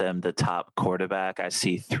get them the top quarterback. I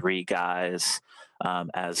see 3 guys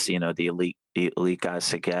as the elite guys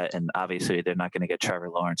to get, and obviously they're not going to get Trevor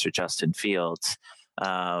Lawrence or Justin Fields.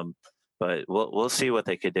 But we'll see what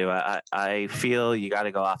they could do. I feel you got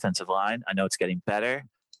to go offensive line. I know it's getting better,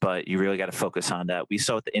 but you really got to focus on that. We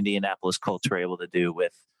saw what the Indianapolis Colts were able to do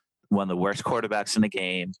with one of the worst quarterbacks in the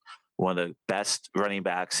game, one of the best running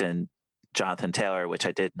backs in Jonathan Taylor, which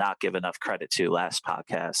I did not give enough credit to last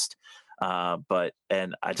podcast.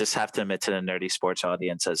 And I just have to admit to the nerdy sports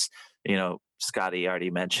audience, as you know, Scotty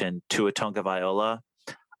already mentioned, Tua Tagovailoa.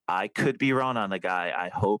 I could be wrong on the guy. I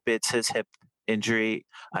hope it's his hip injury.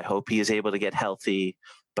 I hope he is able to get healthy.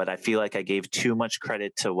 But I feel like I gave too much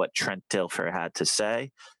credit to what Trent Dilfer had to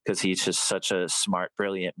say, because he's just such a smart,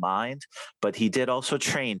 brilliant mind. But he did also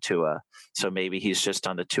train Tua. So maybe he's just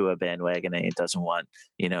on the Tua bandwagon and he doesn't want,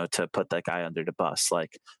 to put that guy under the bus.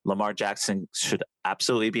 Like Lamar Jackson should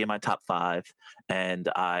absolutely be in my top 5. And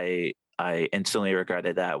I instantly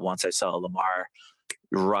regretted that once I saw Lamar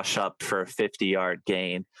rush up for a 50-yard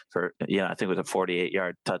gain for, I think it was a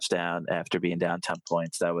 48-yard touchdown after being down 10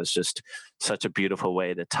 points. That was just such a beautiful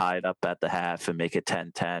way to tie it up at the half and make it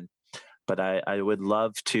 10-10. But I would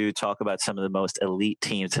love to talk about some of the most elite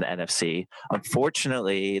teams in the NFC.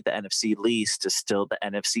 Unfortunately, the NFC least is still the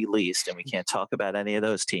NFC least, and we can't talk about any of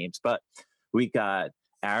those teams. But we got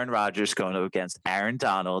Aaron Rodgers going up against Aaron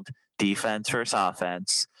Donald, defense versus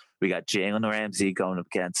offense. We got Jalen Ramsey going up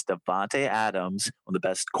against Davante Adams, one of the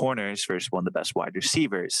best corners versus one of the best wide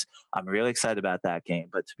receivers. I'm really excited about that game.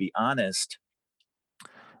 But to be honest,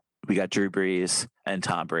 we got Drew Brees and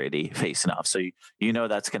Tom Brady facing off. So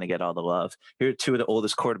that's going to get all the love. Here are two of the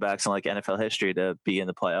oldest quarterbacks in NFL history to be in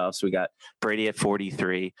the playoffs. We got Brady at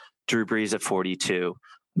 43, Drew Brees at 42.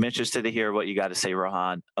 I'm interested to hear what you got to say,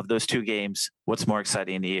 Rohan. Of those two games, what's more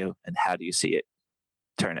exciting to you, and how do you see it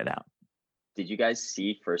turn it out? Did you guys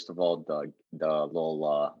see, first of all, the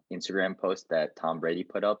little Instagram post that Tom Brady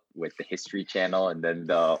put up with the History Channel and then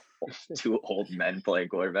the two old men playing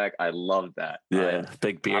quarterback? I love that. Yeah,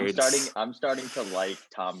 big beards. I'm starting to like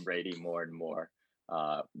Tom Brady more and more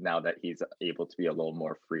now that he's able to be a little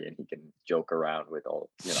more free and he can joke around with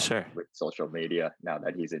with social media now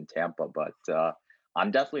that he's in Tampa. But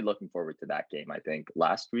I'm definitely looking forward to that game. I think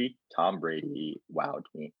last week Tom Brady wowed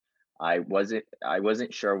me. I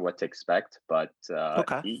wasn't sure what to expect, but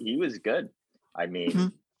he was good. I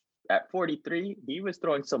mean, at 43, he was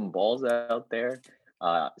throwing some balls out there.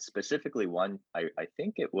 Specifically one, I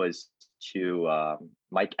think it was to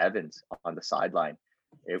Mike Evans on the sideline.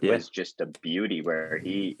 It was just a beauty where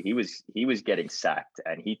he was getting sacked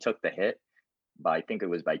and he took the hit I think it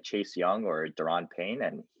was by Chase Young or Daron Payne,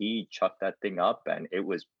 and he chucked that thing up and it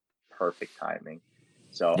was perfect timing.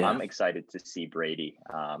 So I'm excited to see Brady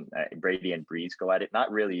and Brees go at it.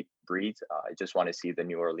 Not really Brees. I just want to see the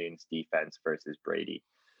New Orleans defense versus Brady.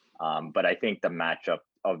 But I think the matchup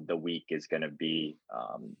of the week is going to be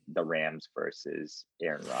the Rams versus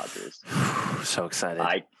Aaron Rodgers. So excited!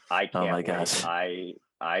 I can't oh my wait. gosh!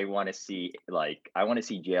 I want to see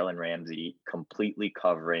Jalen Ramsey completely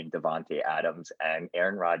covering Davante Adams and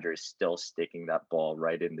Aaron Rodgers still sticking that ball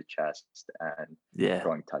right in the chest and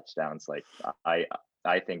throwing touchdowns. Like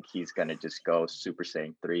I think he's gonna just go Super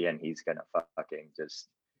Saiyan 3 and he's gonna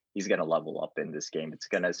he's gonna level up in this game. It's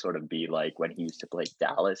gonna sort of be like when he used to play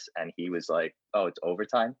Dallas and he was like, oh, it's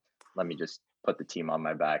overtime. Let me just put the team on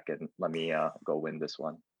my back and let me go win this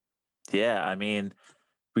one. Yeah, I mean,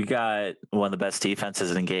 we got one of the best defenses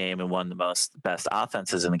in the game and one of the best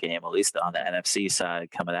offenses in the game, at least on the NFC side,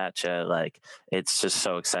 coming at you. Like, it's just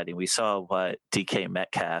so exciting. We saw what DK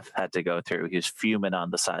Metcalf had to go through. He was fuming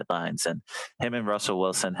on the sidelines, and him and Russell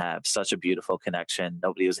Wilson have such a beautiful connection.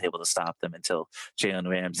 Nobody was able to stop them until Jalen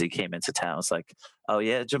Ramsey came into town. It's like, oh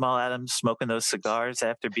yeah, Jamal Adams smoking those cigars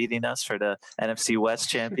after beating us for the NFC West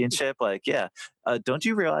championship. Like, yeah. Don't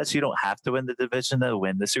you realize you don't have to win the division to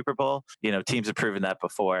win the Super Bowl? Teams have proven that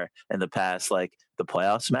before in the past. Like, the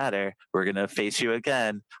playoffs matter. We're going to face you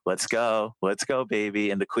again. Let's go, baby.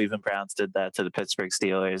 And the Cleveland Browns did that to the Pittsburgh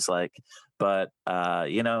Steelers.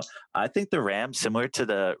 I think the Rams, similar to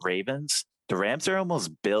the Ravens, the Rams are almost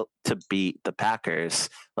built to beat the Packers.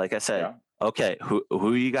 Like I said, okay,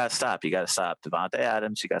 who you got to stop? You got to stop Davante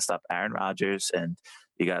Adams. You got to stop Aaron Rodgers, and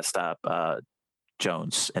you got to stop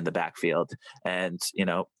Jones in the backfield. And,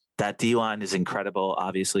 that D-line is incredible.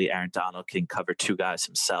 Obviously, Aaron Donald can cover two guys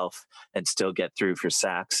himself and still get through for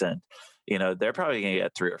sacks. And, they're probably going to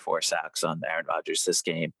get 3 or 4 sacks on Aaron Rodgers this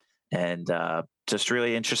game. And just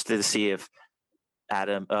really interested to see if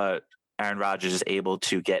Aaron Rodgers is able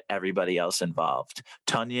to get everybody else involved.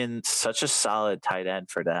 Tonyan, such a solid tight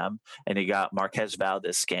end for them. And you got Marquez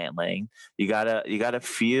Valdes-Scantling. You got a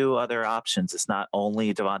few other options. It's not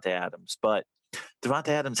only Davante Adams, but Davante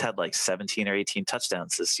Adams had like 17 or 18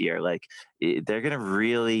 touchdowns this year. Like, they're going to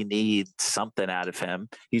really need something out of him.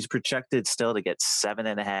 He's projected still to get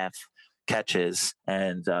 7.5 catches,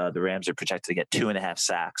 and the Rams are projected to get 2.5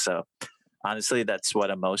 sacks. So honestly, that's what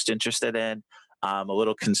I'm most interested in. I'm a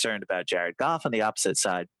little concerned about Jared Goff on the opposite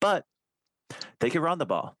side, but they can run the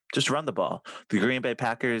ball. Just run the ball. The Green Bay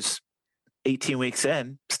Packers, 18 weeks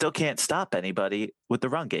in, still can't stop anybody with the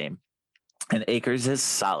run game. And Akers is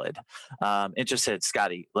solid. Interested,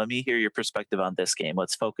 Scotty, let me hear your perspective on this game.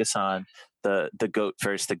 Let's focus on the GOAT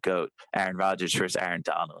versus the GOAT, Aaron Rodgers versus Aaron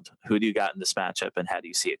Donald. Who do you got in this matchup, and how do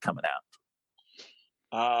you see it coming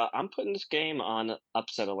out? I'm putting this game on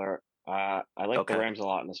upset alert. I like the Rams a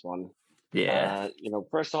lot in this one. Yeah.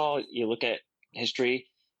 First of all, you look at history.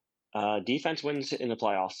 Defense wins in the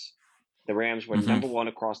playoffs. The Rams were number one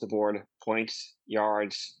across the board, points,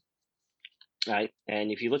 yards, right?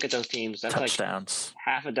 And if you look at those teams, that's touchdowns.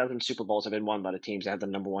 Like half a dozen Super Bowls have been won by the teams that have the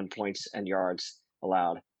number one points and yards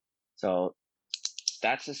allowed. So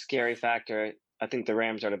that's a scary factor. I think the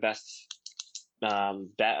Rams are the best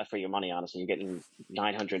bet for your money, honestly. You're getting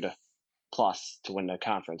 900 plus to win the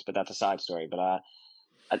conference, but that's a side story. But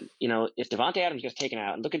if Davante Adams gets taken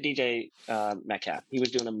out, and look at DJ Metcalf, he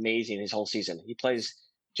was doing amazing his whole season. He plays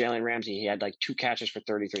Jalen Ramsey. He had like 2 catches for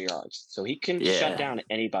 33 yards, so he can shut down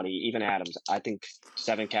anybody, even Adams. I think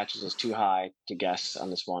 7 catches is too high to guess on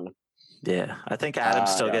this one. Yeah, I think Adams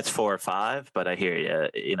still gets 4 or 5, but I hear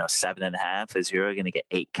you. 7.5 is you're going to get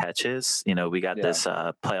 8 catches. We got this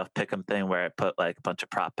playoff pick'em thing where I put like a bunch of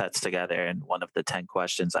prop bets together, and one of the 10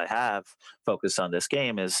 questions I have focused on this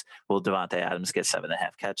game is, will Davante Adams get 7.5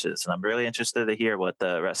 catches? And I'm really interested to hear what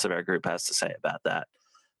the rest of our group has to say about that.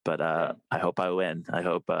 But I hope I win. I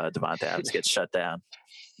hope Davante Adams gets shut down.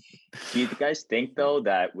 Do you guys think, though,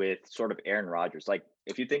 that with sort of Aaron Rodgers, like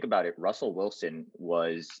if you think about it, Russell Wilson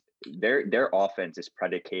was their offense is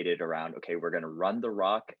predicated around, okay, we're going to run the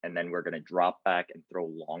rock and then we're going to drop back and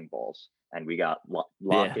throw long balls. And we got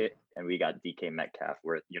Lockett and we got DK Metcalf.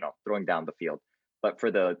 We're, throwing down the field. But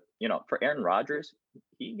for for Aaron Rodgers,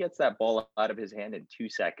 he gets that ball out of his hand in 2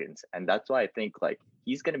 seconds. And that's why I think like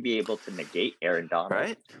he's going to be able to negate Aaron Donald.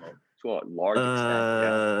 Right. To a large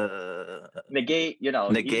extent. Negate, he's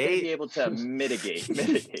going to be able to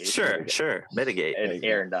mitigate. Sure. Mitigate. And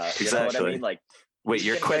Aaron Donald. Exactly. You know what I mean? Like, wait,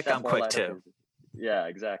 you're quick, I'm quick too. Yeah,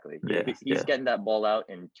 exactly. He's getting that ball out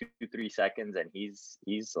in 2-3 seconds, and he's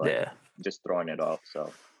like just throwing it off.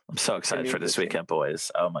 So I'm so excited for this weekend,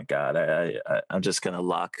 boys. Oh my God. I'm just going to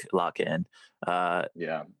lock in. I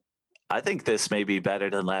think this may be better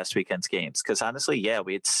than last weekend's games. Cause honestly,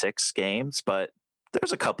 we had 6 games, but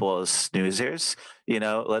there's a couple of snoozers.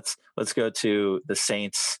 Let's go to the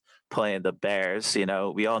Saints playing the Bears.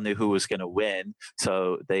 We all knew who was going to win.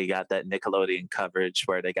 So they got that Nickelodeon coverage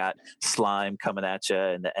where they got slime coming at you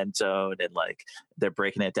in the end zone, and like they're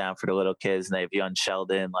breaking it down for the little kids, and they have young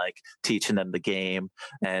Sheldon like teaching them the game.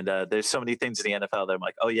 And there's so many things in the NFL that I'm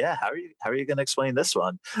like, oh yeah, how are you going to explain this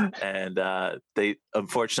one? And they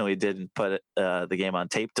unfortunately didn't put the game on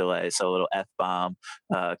tape delay, so a little F-bomb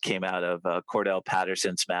came out of Cordell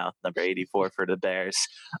Patterson's mouth, number 84 for the Bears.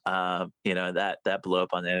 That blew up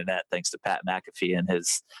on the internet thanks to Pat McAfee and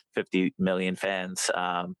his 50 million fans.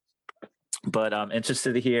 But I'm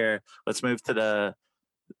interested to hear. Let's move to the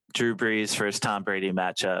Drew Brees versus Tom Brady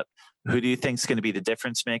matchup. Who do you think is going to be the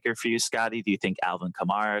difference maker for you, Scotty? Do you think Alvin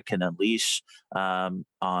Kamara can unleash on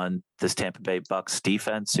this Tampa Bay Bucks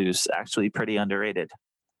defense, who's actually pretty underrated?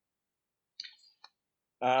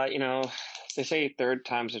 They say third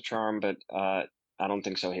time's a charm, but I don't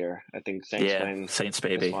think so here. I think Saints Saints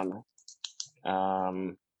baby. This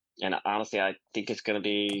one. And honestly, I think it's going to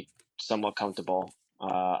be somewhat comfortable.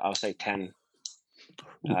 I'll say 10.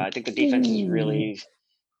 I think the defense is really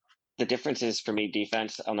the difference is for me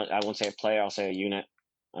defense. I won't say a player. I'll say a unit.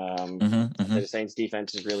 The Saints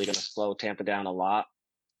defense is really going to slow Tampa down a lot.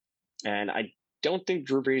 And I don't think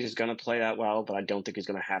Drew Brees is going to play that well, but I don't think he's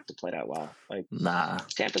going to have to play that well.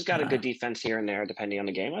 Tampa's got a good defense here and there, depending on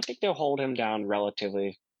the game. I think they'll hold him down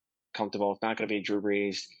relatively comfortable. It's not going to be Drew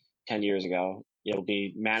Brees 10 years ago. It'll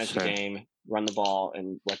be manage the game, run the ball,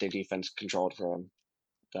 and let their defense control it for him.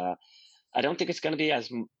 I don't think it's going to be as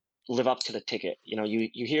live up to the ticket.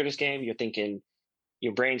 You hear this game, you're thinking,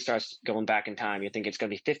 your brain starts going back in time. You think it's going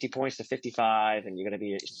to be 50 points to 55, and you're going to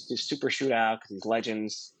be a super shootout because these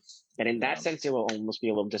legends. And in that sense, it will almost be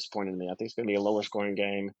a little disappointing to me. I think it's going to be a lower scoring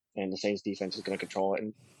game, and the Saints defense is going to control it.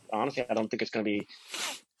 And honestly, I don't think it's going to be,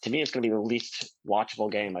 to me, it's going to be the least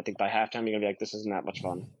watchable game. I think by halftime, you're going to be like, this isn't that much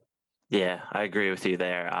fun. Yeah, I agree with you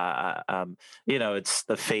there. It's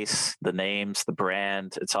the face, the names, the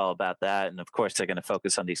brand. It's all about that. And of course, they're going to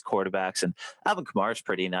focus on these quarterbacks. And Alvin Kamara is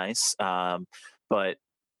pretty nice. But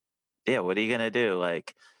yeah, what are you going to do?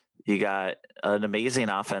 Like, you got an amazing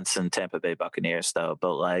offense in Tampa Bay Buccaneers, though.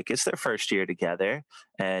 But like, it's their first year together.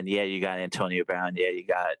 And you got Antonio Brown. Yeah, you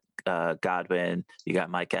got Godwin. You got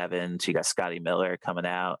Mike Evans. You got Scotty Miller coming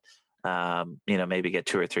out. Maybe get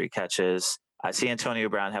 2 or 3 catches. I see Antonio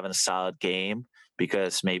Brown having a solid game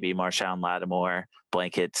because maybe Marshawn Lattimore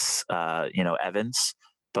blankets, Evans,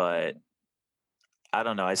 but I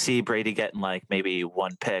don't know. I see Brady getting like maybe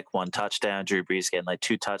one pick, one touchdown. Drew Brees getting like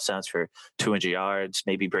 2 touchdowns for 200 yards.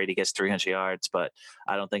 Maybe Brady gets 300 yards, but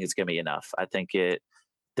I don't think it's going to be enough. I think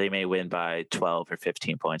they may win by 12 or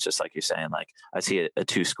 15 points, just like you're saying. Like I see a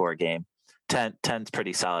 2-score game. 10's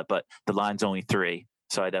pretty solid, but the line's only 3.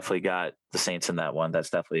 So I definitely got the Saints in that one. That's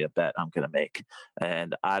definitely a bet I'm going to make.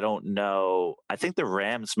 And I don't know. I think the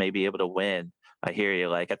Rams may be able to win. I hear you.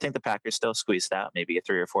 Like, I think the Packers still squeezed out maybe a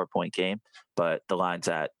 3 or 4 point game, but the line's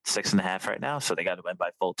at 6.5 right now. So they got to win by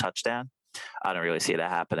full touchdown. I don't really see that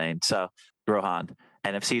happening. So, Rohan,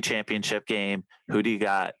 NFC Championship game, who do you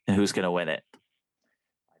got and who's going to win it?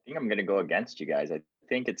 I think I'm going to go against you guys. I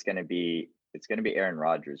think it's going to be Aaron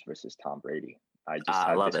Rodgers versus Tom Brady. I just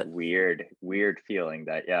have this weird feeling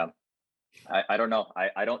that, I don't know.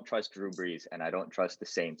 I don't trust Drew Brees and I don't trust the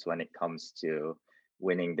Saints when it comes to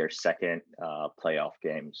winning their second playoff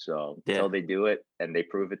game. So until they do it and they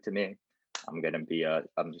prove it to me,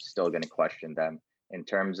 I'm still gonna question them. In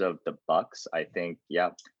terms of the Bucks, I think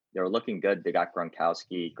they're looking good. They got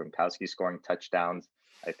Gronkowski scoring touchdowns.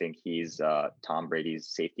 I think he's Tom Brady's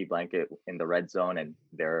safety blanket in the red zone, and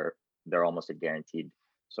they're almost a guaranteed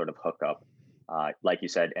sort of hookup. Like you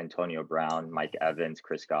said, Antonio Brown, Mike Evans,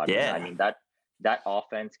 Chris Godwin. Yeah. I mean, that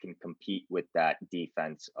offense can compete with that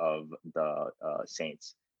defense of the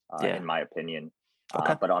Saints, in my opinion.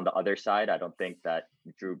 Okay. But on the other side, I don't think that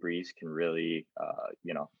Drew Brees can really,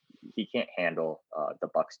 he can't handle the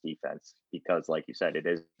Bucks defense because, like you said, it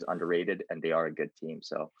is underrated and they are a good team.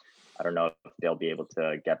 So I don't know if they'll be able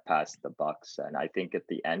to get past the Bucks. And I think at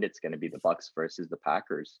the end, it's going to be the Bucks versus the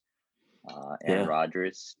Packers. And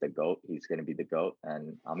Rodgers, the GOAT, he's going to be the GOAT.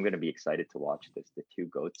 And I'm going to be excited to watch the 2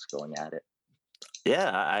 GOATs going at it.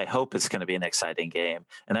 Yeah, I hope it's going to be an exciting game.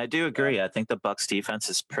 And I do agree. I think the Bucks defense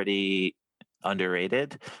is pretty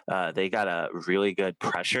underrated. They got a really good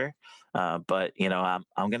pressure. But, I'm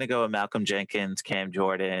going to go with Malcolm Jenkins, Cam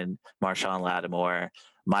Jordan, Marshawn Lattimore.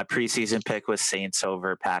 My preseason pick was Saints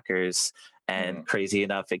over Packers. And crazy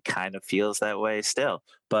enough, it kind of feels that way still.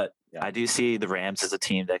 But I do see the Rams as a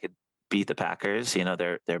team that could beat the Packers.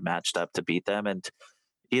 They're matched up to beat them. And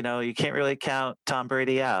you can't really count Tom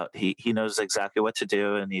Brady out. He knows exactly what to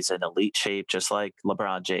do, and he's in elite shape, just like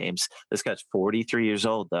LeBron James. This guy's 43 years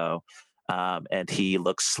old, though, and he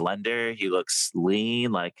looks slender. He looks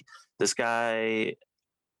lean. Like this guy,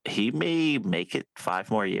 he may make it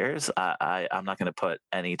 5 more years. I'm not going to put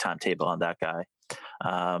any timetable on that guy.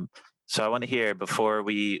 So I want to hear, before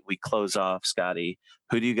we close off, Scotty,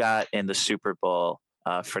 who do you got in the Super Bowl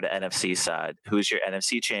for the NFC side? Who's your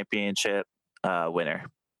NFC Championship winner?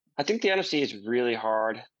 I think the NFC is really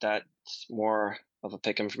hard. That's more of a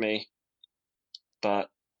pick 'em for me. But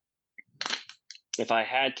if I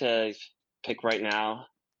had to pick right now,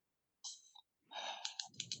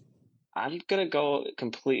 I'm going to go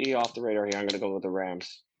completely off the radar here. I'm going to go with the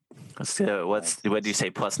Rams. Let's do it. What do you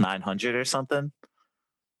say, plus 900 or something?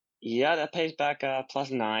 Yeah, that pays back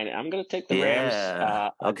plus 9. I'm going to take the Rams.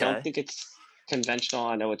 I don't think it's conventional.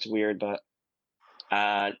 I know it's weird, but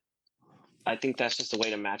I think that's just the way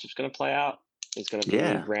the matchup's going to play out. It's going to be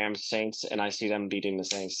Rams Saints, and I see them beating the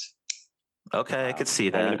Saints. Okay, I could see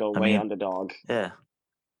that. I'm going to go underdog. Yeah,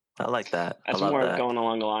 I like that. That's more going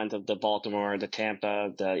along the lines of the Baltimore, the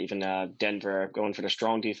Tampa, even Denver, going for the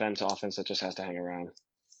strong offense that just has to hang around.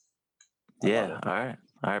 Yeah, all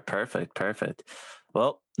right, perfect.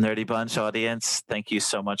 Well, Nerdy Bunch audience, thank you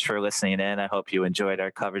so much for listening in. I hope you enjoyed our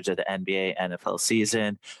coverage of the NBA, NFL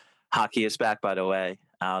season. Hockey is back, by the way.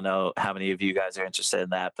 I don't know how many of you guys are interested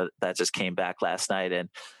in that, but that just came back last night. And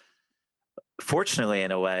fortunately,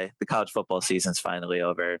 in a way, the college football season's finally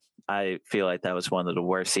over. I feel like that was one of the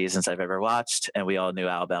worst seasons I've ever watched. And we all knew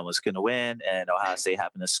Alabama was going to win. And Ohio State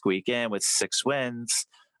happened to squeak in with 6 wins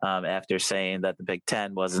after saying that the Big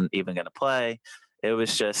Ten wasn't even going to play. It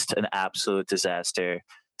was just an absolute disaster.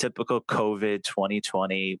 Typical COVID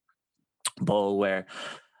 2020 bowl where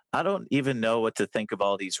I don't even know what to think of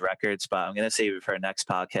all these records, but I'm going to save it for our next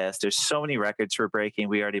podcast. There's so many records we're breaking.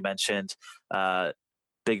 We already mentioned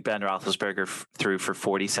Big Ben Roethlisberger threw for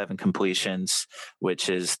 47 completions, which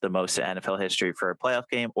is the most in NFL history for a playoff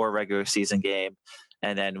game or regular season game.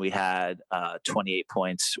 And then we had 28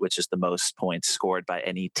 points, which is the most points scored by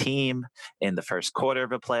any team in the first quarter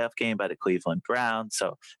of a playoff game by the Cleveland Browns.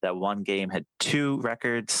 So that one game had 2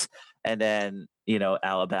 records. And then,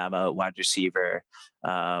 Alabama wide receiver,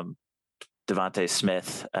 Devontae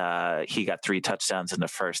Smith, he got 3 touchdowns in the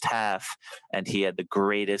first half, and he had the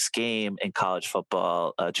greatest game in college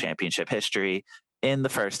football championship history. in the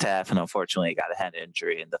first half, and unfortunately got a head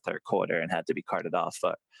injury in the third quarter and had to be carted off,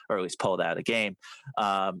 or at least pulled out of the game.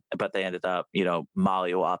 But they ended up,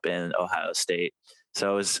 mollywopping Ohio State.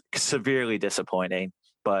 So it was severely disappointing.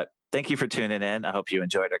 But thank you for tuning in. I hope you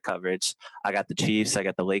enjoyed our coverage. I got the Chiefs, I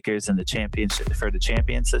got the Lakers in the championship for the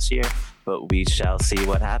champions this year, but we shall see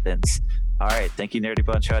what happens. All right. Thank you, Nerdy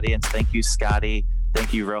Bunch audience. Thank you, Scotty.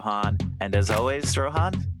 Thank you, Rohan. And as always,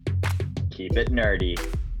 Rohan, keep it nerdy.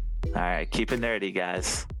 All right. Keep it nerdy,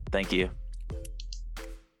 guys. Thank you.